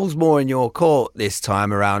the ball's more in your court this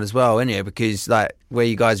time around as well, isn't it? Because like where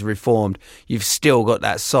you guys reformed, you've still got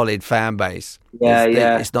that solid fan base.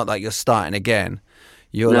 Yeah, it's not like you're starting again.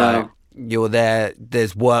 You're there.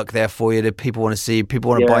 There's work there for you. That people want to see. People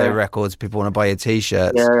want to buy your records. People want to buy your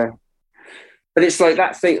t-shirts. Yeah. But it's like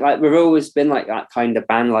that thing. Like we've always been like that kind of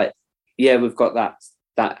band. Like we've got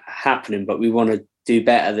that happening, but we want to do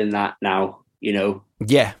better than that now. You know.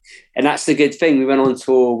 Yeah. And that's the good thing. We went on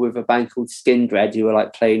tour with a band called Skin Dread, who were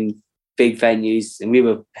like playing big venues, and we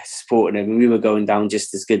were supporting them, and we were going down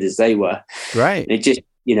just as good as they were. Right. And it just,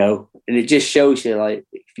 you know, and it just shows you, like,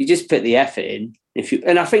 if you just put the effort in,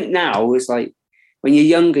 and I think now it's like when you're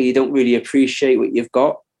younger, you don't really appreciate what you've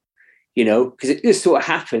got, you know, because it just sort of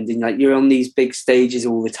happened, and like you're on these big stages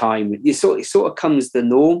all the time. It sort of comes the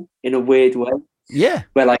norm in a weird way. Yeah.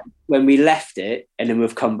 Where like when we left it, and then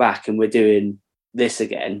we've come back and we're doing this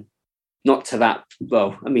again, not to that,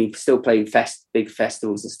 well, I mean, still playing big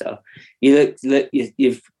festivals and stuff, you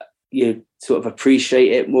sort of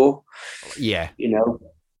appreciate it more. Yeah. You know,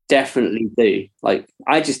 definitely do. Like,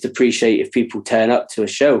 I just appreciate if people turn up to a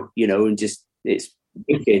show, you know, and just, it's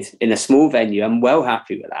wicked in a small venue. I'm well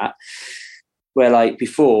happy with that. Where like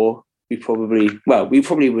before, we probably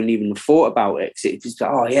wouldn't even have thought about it, because it just,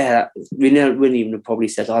 we wouldn't even have probably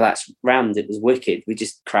said, oh, that's rammed, it was wicked. We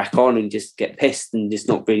just crack on and just get pissed and just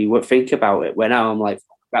not really think about it. Where now I'm like,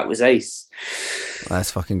 that was ace. Well,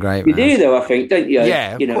 that's fucking great, you man. You do though, I think, don't you?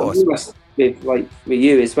 Yeah, you know, course. With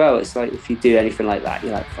you as well, it's like if you do anything like that,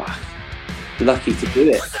 you're like, fuck, lucky to do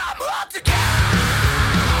it.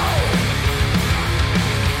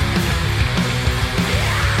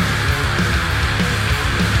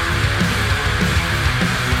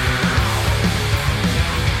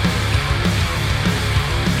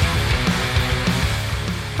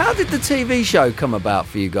 did the TV show come about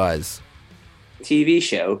for you guys? TV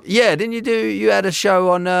show? Yeah, didn't you had a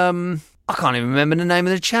show on, I can't even remember the name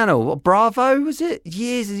of the channel. What, Bravo, was it?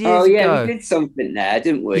 Years and years ago. We did something there,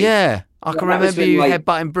 didn't we? Yeah, I can remember you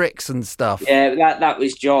headbutting bricks and stuff. Yeah, that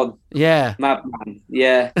was John. Yeah. Madman,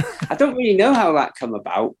 yeah. I don't really know how that come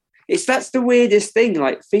about. That's the weirdest thing,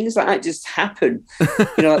 like things like that just happen. You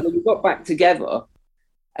know, like when we got back together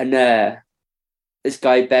and this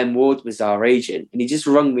guy, Ben Ward, was our agent, and he just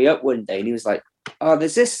rung me up one day and he was like, oh,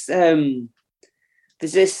 there's this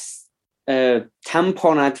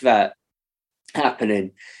tampon advert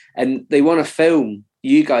happening and they want to film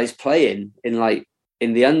you guys playing in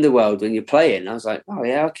the underworld when you're playing. I was like, oh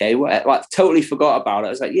yeah, okay. What? Like, totally forgot about it.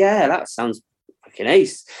 I was like, yeah, that sounds fucking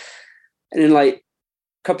ace. And then like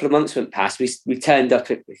a couple of months went past, we turned up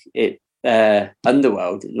at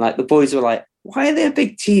Underworld, and like the boys were like, why are there a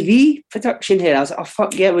big TV production here? And I was like, oh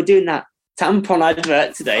fuck yeah, we're doing that tampon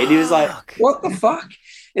advert today. And he was like, what the fuck?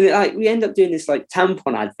 And we ended up doing this like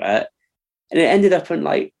tampon advert, and it ended up on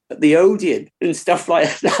like the Odeon and stuff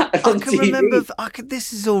like that. I can remember.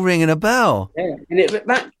 This is all ringing a bell. Yeah,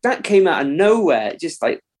 and that came out of nowhere. Just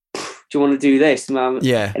like, do you want to do this?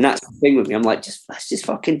 Yeah. And that's the thing with me. I'm like, let's just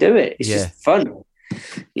fucking do it. It's just fun,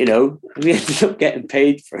 you know. We ended up getting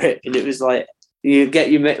paid for it, and it was like you get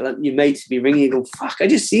your mates to be ringing and go, fuck, I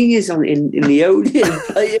just seen you in the Odeon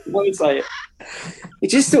playing. It's like, it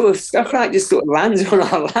just sort of stuff like that just sort of lands on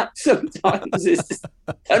our lap sometimes. It's just,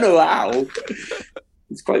 I don't know how.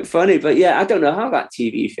 It's quite funny, but yeah, I don't know how that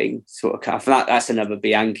TV thing sort of came. That's another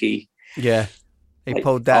Bianchi. Yeah, he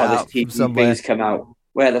pulled that out from somewhere. Things come out.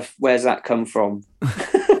 Where's that come from?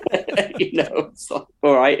 You know, it's like,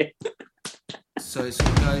 all right. So it sort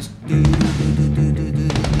of goes.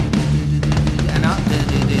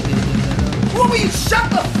 Will you shut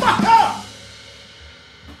the fuck up?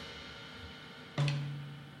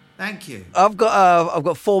 Thank you. I've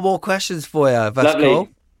got 4 more questions for you. If that's Lovely. Cool.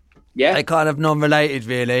 Yeah. They're kind of non-related,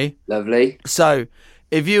 really. Lovely. So,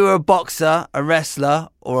 if you were a boxer, a wrestler,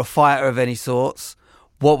 or a fighter of any sorts,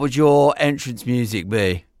 what would your entrance music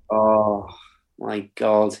be? Oh, my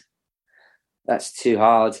God. That's too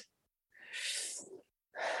hard.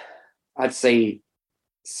 I'd say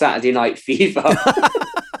Saturday Night Fever.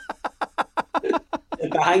 A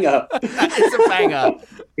banger. It's a banger.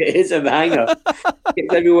 It is a banger.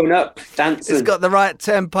 Gets everyone up dancing. It's got the right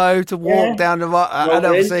tempo to walk down the right. And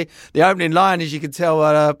obviously, the opening line, as you can tell,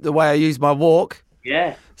 the way I use my walk.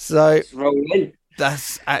 Yeah. So just roll in.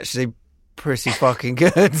 That's actually pretty fucking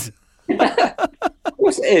good. Of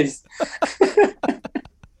course it is.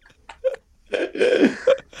 The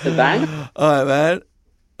bang. All right,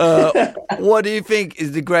 man. What do you think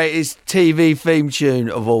is the greatest TV theme tune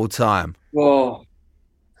of all time? Whoa.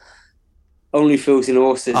 Only Fools and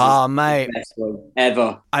Horses. Oh, mate. The best one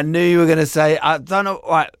ever. I knew you were going to say, I don't know.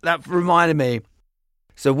 Right, that reminded me.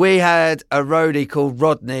 So we had a roadie called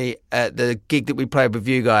Rodney at the gig that we played with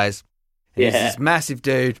you guys. He's this massive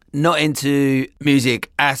dude, not into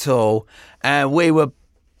music at all. And we were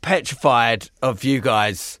petrified of you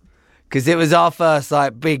guys because it was our first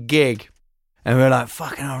like big gig. And we were like,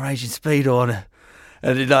 fucking hell, Raging Speedhorn.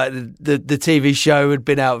 And like the TV show had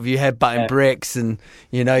been out with you headbutting bricks, and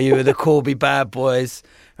you know you were the Corby bad boys.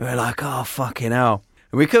 And we were like, oh fucking hell!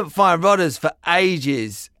 And we couldn't find Rodders for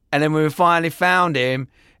ages. And then when we finally found him,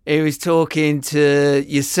 he was talking to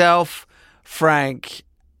yourself, Frank,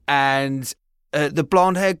 and the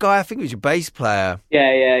blonde-haired guy. I think it was your bass player.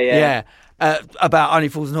 Yeah. About Only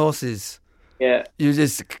Fools and Horses. Yeah, you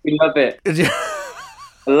just we love it.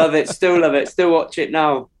 I love it. Still love it. Still watch it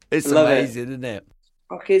now. It's amazing, isn't it?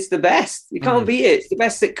 Okay, it's the best. You can't beat it. It's the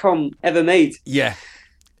best sitcom ever made. Yeah.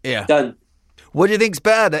 Done. What do you think's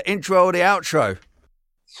better, the intro or the outro?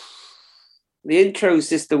 The intro's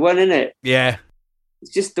just the one, isn't it? Yeah.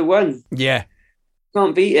 It's just the one. Yeah.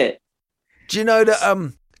 Can't beat it. Do you know that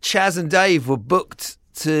Chaz and Dave were booked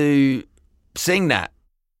to sing that?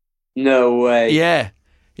 No way.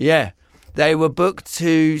 Yeah. They were booked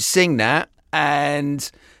to sing that,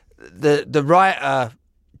 and the writer,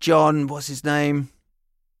 John, what's his name?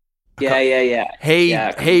 Yeah. He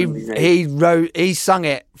sung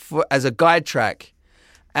it as a guide track,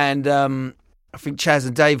 and I think Chaz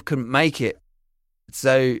and Dave couldn't make it,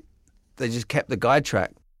 so they just kept the guide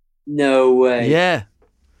track. No way. Yeah,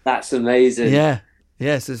 that's amazing. Yeah,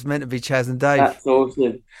 so it's meant to be Chaz and Dave. That's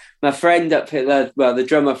awesome. My friend up here, the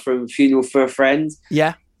drummer from Funeral for a Friend.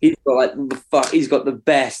 Yeah. He's got the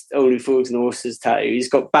best Only Fools and Horses tattoo. He's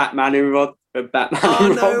got Batman and Batman.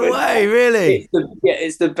 Oh, no way, really?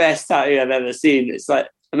 It's the best tattoo I've ever seen. It's like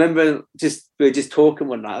I remember we were just talking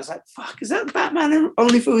one night. I was like, "Fuck, is that Batman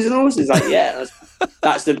Only Fools and Horses?" Like, yeah,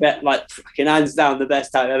 that's the best. Like, fucking hands down, the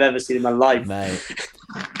best time I've ever seen in my life, mate.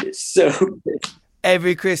 It's so good.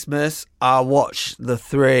 Every Christmas, I watch the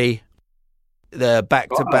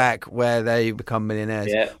back-to-back where they become millionaires.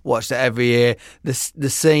 Yeah. Watch that every year.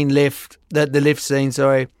 The lift scene,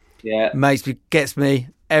 sorry. Yeah. Gets me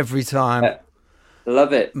every time. Yeah.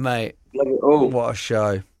 Love it. Mate. Love it all. What a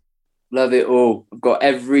show. Love it all. I've got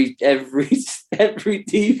every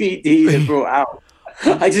DVD they brought out.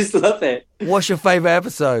 I just love it. What's your favourite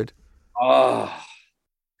episode? Oh,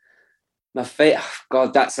 my favorite.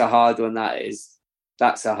 God, that's a hard one. That's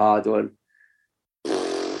a hard one.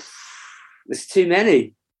 There's too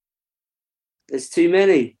many.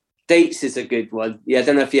 Dates is a good one. Yeah, I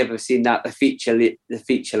don't know if you've ever seen that. The feature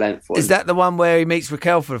length one. Is that the one where he meets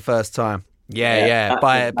Raquel for the first time? Yeah.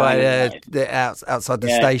 By the outside the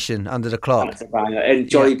station under the clock. That's a banger. And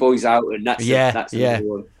Jolly Boy's out, and that's another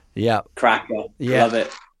one. Yeah, cracker. Yeah, love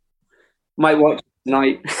it. Might watch it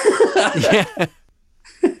tonight. Yeah.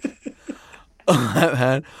 All right,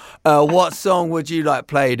 man. What song would you like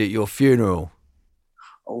played at your funeral?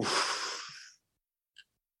 Oh.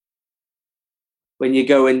 When you're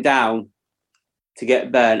going down to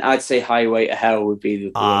get burned, I'd say Highway to Hell would be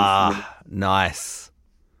the one for me. Nice.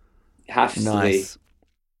 It has to be. It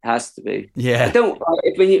has to be. Yeah.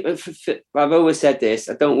 I've always said this,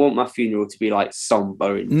 I don't want my funeral to be like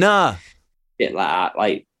somber and shit like that.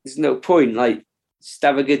 Like, there's no point. Like, just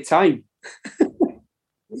have a good time.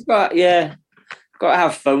 Got to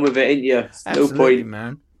have fun with it, ain't you? Absolutely, no point,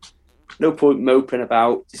 man. No point moping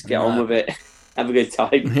about. Just get on with it. Have a good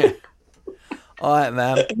time. Yeah. All right,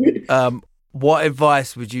 man. What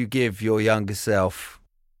advice would you give your younger self?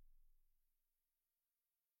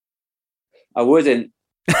 I wouldn't.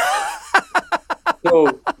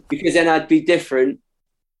 No, because then I'd be different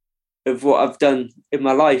of what I've done in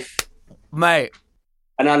my life, mate.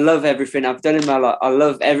 And I love everything I've done in my life. I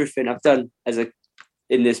love everything I've done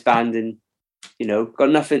in this band, and got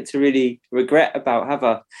nothing to really regret about. Have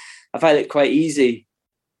I? I've had it quite easy,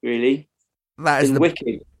 really. That is the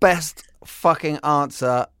wicked best fucking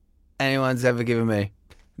answer anyone's ever given me.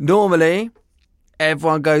 Normally,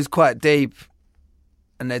 everyone goes quite deep.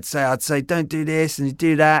 And I'd say, don't do this and you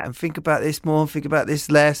do that and think about this more, think about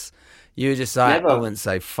this less. You're just like, I wouldn't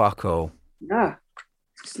say fuck all. Nah,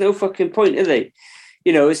 it's no fucking point, is it?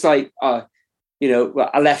 It's like, I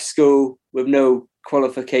left school with no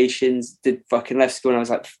qualifications, left school when I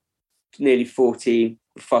was like nearly 14,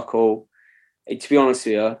 fuck all. And to be honest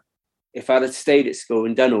with you, if I'd have stayed at school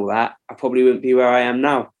and done all that, I probably wouldn't be where I am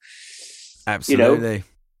now. Absolutely.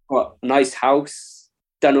 Got a nice house,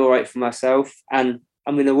 done all right for myself, and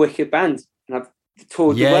I'm in a wicked band, and I've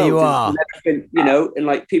toured the world. Yeah, you are. And everything, and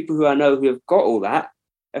like people who I know who have got all that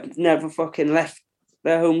have never fucking left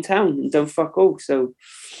their hometown and done fuck all. So,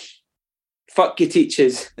 fuck your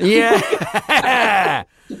teachers. Yeah.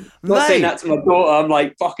 I'm not saying that to my daughter. I'm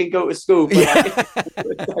like, fucking go to school.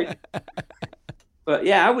 But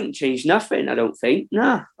yeah, I wouldn't change nothing, I don't think.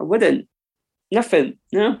 Nah, I wouldn't. Nothing.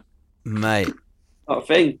 No. Mate. Not a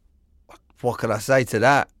thing. What can I say to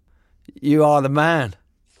that? You are the man.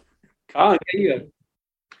 Can't, can you?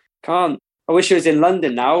 Can't. I wish I was in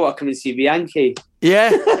London now. I'll come and see Bianchi.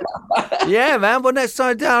 Yeah. Yeah, man. Well, next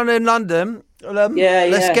time down in London,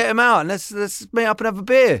 let's get him out and let's meet up and have a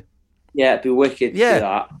beer. Yeah, it'd be wicked to do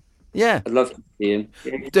that. Yeah. I'd love to see him.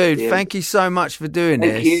 Dude, thank you so much for doing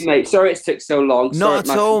this. Thank you, mate. Sorry it took so long. Not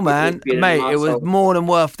at all, man. Mate, it was more than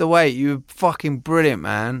worth the wait. You were fucking brilliant,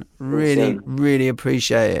 man. Really, really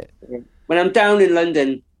appreciate it. When I'm down in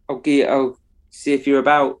London, I'll see if you're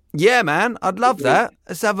about. Yeah, man. I'd love that.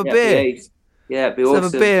 Let's have a beer. Yeah, it'd be awesome.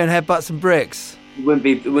 Let's have a beer and headbutt some bricks. It wouldn't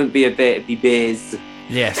be a bit, it'd be beers.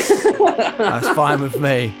 Yes. That's fine with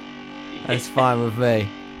me. That's fine with me.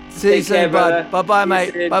 See you soon, bud. Bye-bye,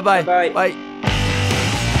 mate. Bye-bye. Bye.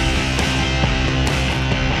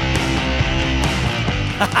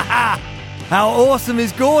 How awesome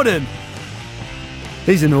is Gordon?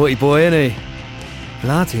 He's a naughty boy, isn't he?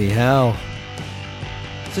 Bloody hell.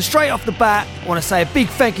 So straight off the bat, I want to say a big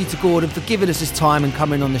thank you to Gordon for giving us his time and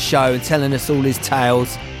coming on the show and telling us all his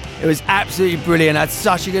tales. It was absolutely brilliant. I had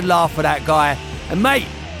such a good laugh for that guy. And mate,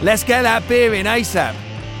 let's get that beer in ASAP.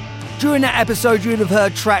 During that episode, you would have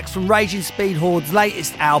heard tracks from Raging Speedhorn's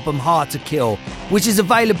latest album, Hard to Kill, which is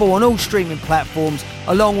available on all streaming platforms,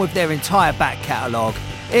 along with their entire back catalogue.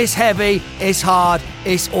 It's heavy, it's hard,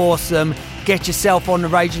 it's awesome. Get yourself on the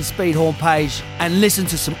Raging Speedhorn page and listen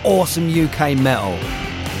to some awesome UK metal.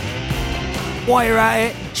 While you're at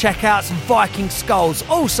it, check out some Viking Skulls,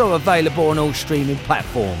 also available on all streaming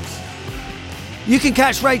platforms. You can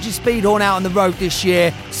catch Raging Speedhorn out on the road this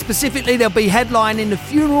year. Specifically, they'll be headlining the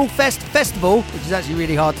Funeral Festival, which is actually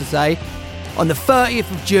really hard to say. On the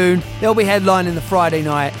 30th of June, they'll be headlining the Friday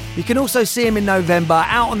night. You can also see them in November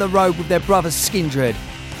out on the road with their brothers Skindred.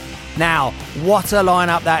 Now, what a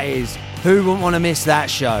lineup that is. Who wouldn't want to miss that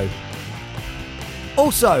show?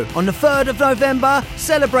 Also, on the 3rd of November,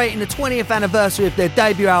 celebrating the 20th anniversary of their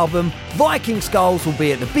debut album, Viking Skulls will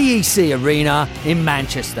be at the BEC Arena in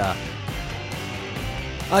Manchester.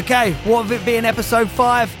 Okay, what with it being episode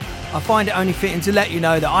 5, I find it only fitting to let you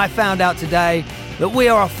know that I found out today that we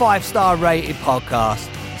are a 5-star rated podcast.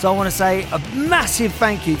 So I want to say a massive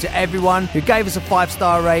thank you to everyone who gave us a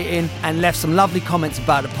 5-star rating and left some lovely comments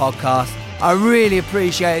about the podcast. I really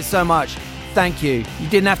appreciate it so much. Thank you. You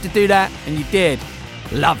didn't have to do that, and you did.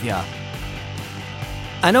 Love ya.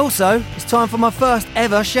 And also, it's time for my first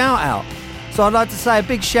ever shout out. So I'd like to say a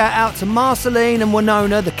big shout out to Marceline and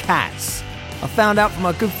Winona, the cats. I found out from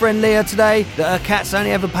my good friend Leah today that her cats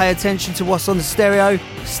only ever pay attention to what's on the stereo.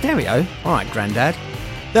 Stereo? Alright, Grandad.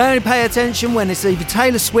 They only pay attention when it's either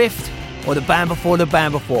Taylor Swift or the Band Before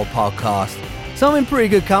podcast. So I'm in pretty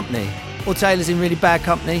good company. Or Taylor's in really bad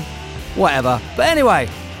company. Whatever. But anyway,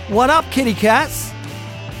 what up, kitty cats?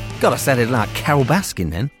 God, I sounded like Carol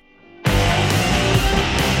Baskin then.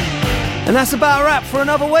 And that's about a wrap for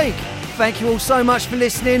another week. Thank you all so much for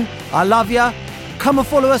listening. I love ya. Come and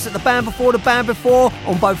follow us at the Band Before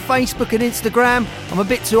on both Facebook and Instagram. I'm a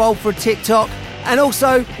bit too old for a TikTok. And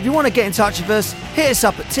also, if you want to get in touch with us, hit us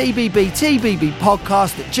up at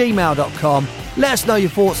tbbpodcast@gmail.com. Let us know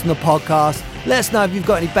your thoughts on the podcast. Let us know if you've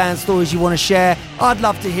got any band stories you want to share. I'd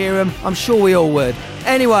love to hear them. I'm sure we all would.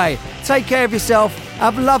 Anyway, take care of yourself.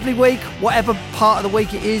 Have a lovely week, whatever part of the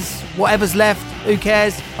week it is, whatever's left, who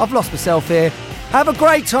cares? I've lost myself here. Have a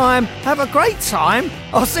great time. Have a great time.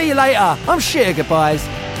 I'll see you later. I'm shit at goodbyes.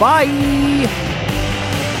 Bye.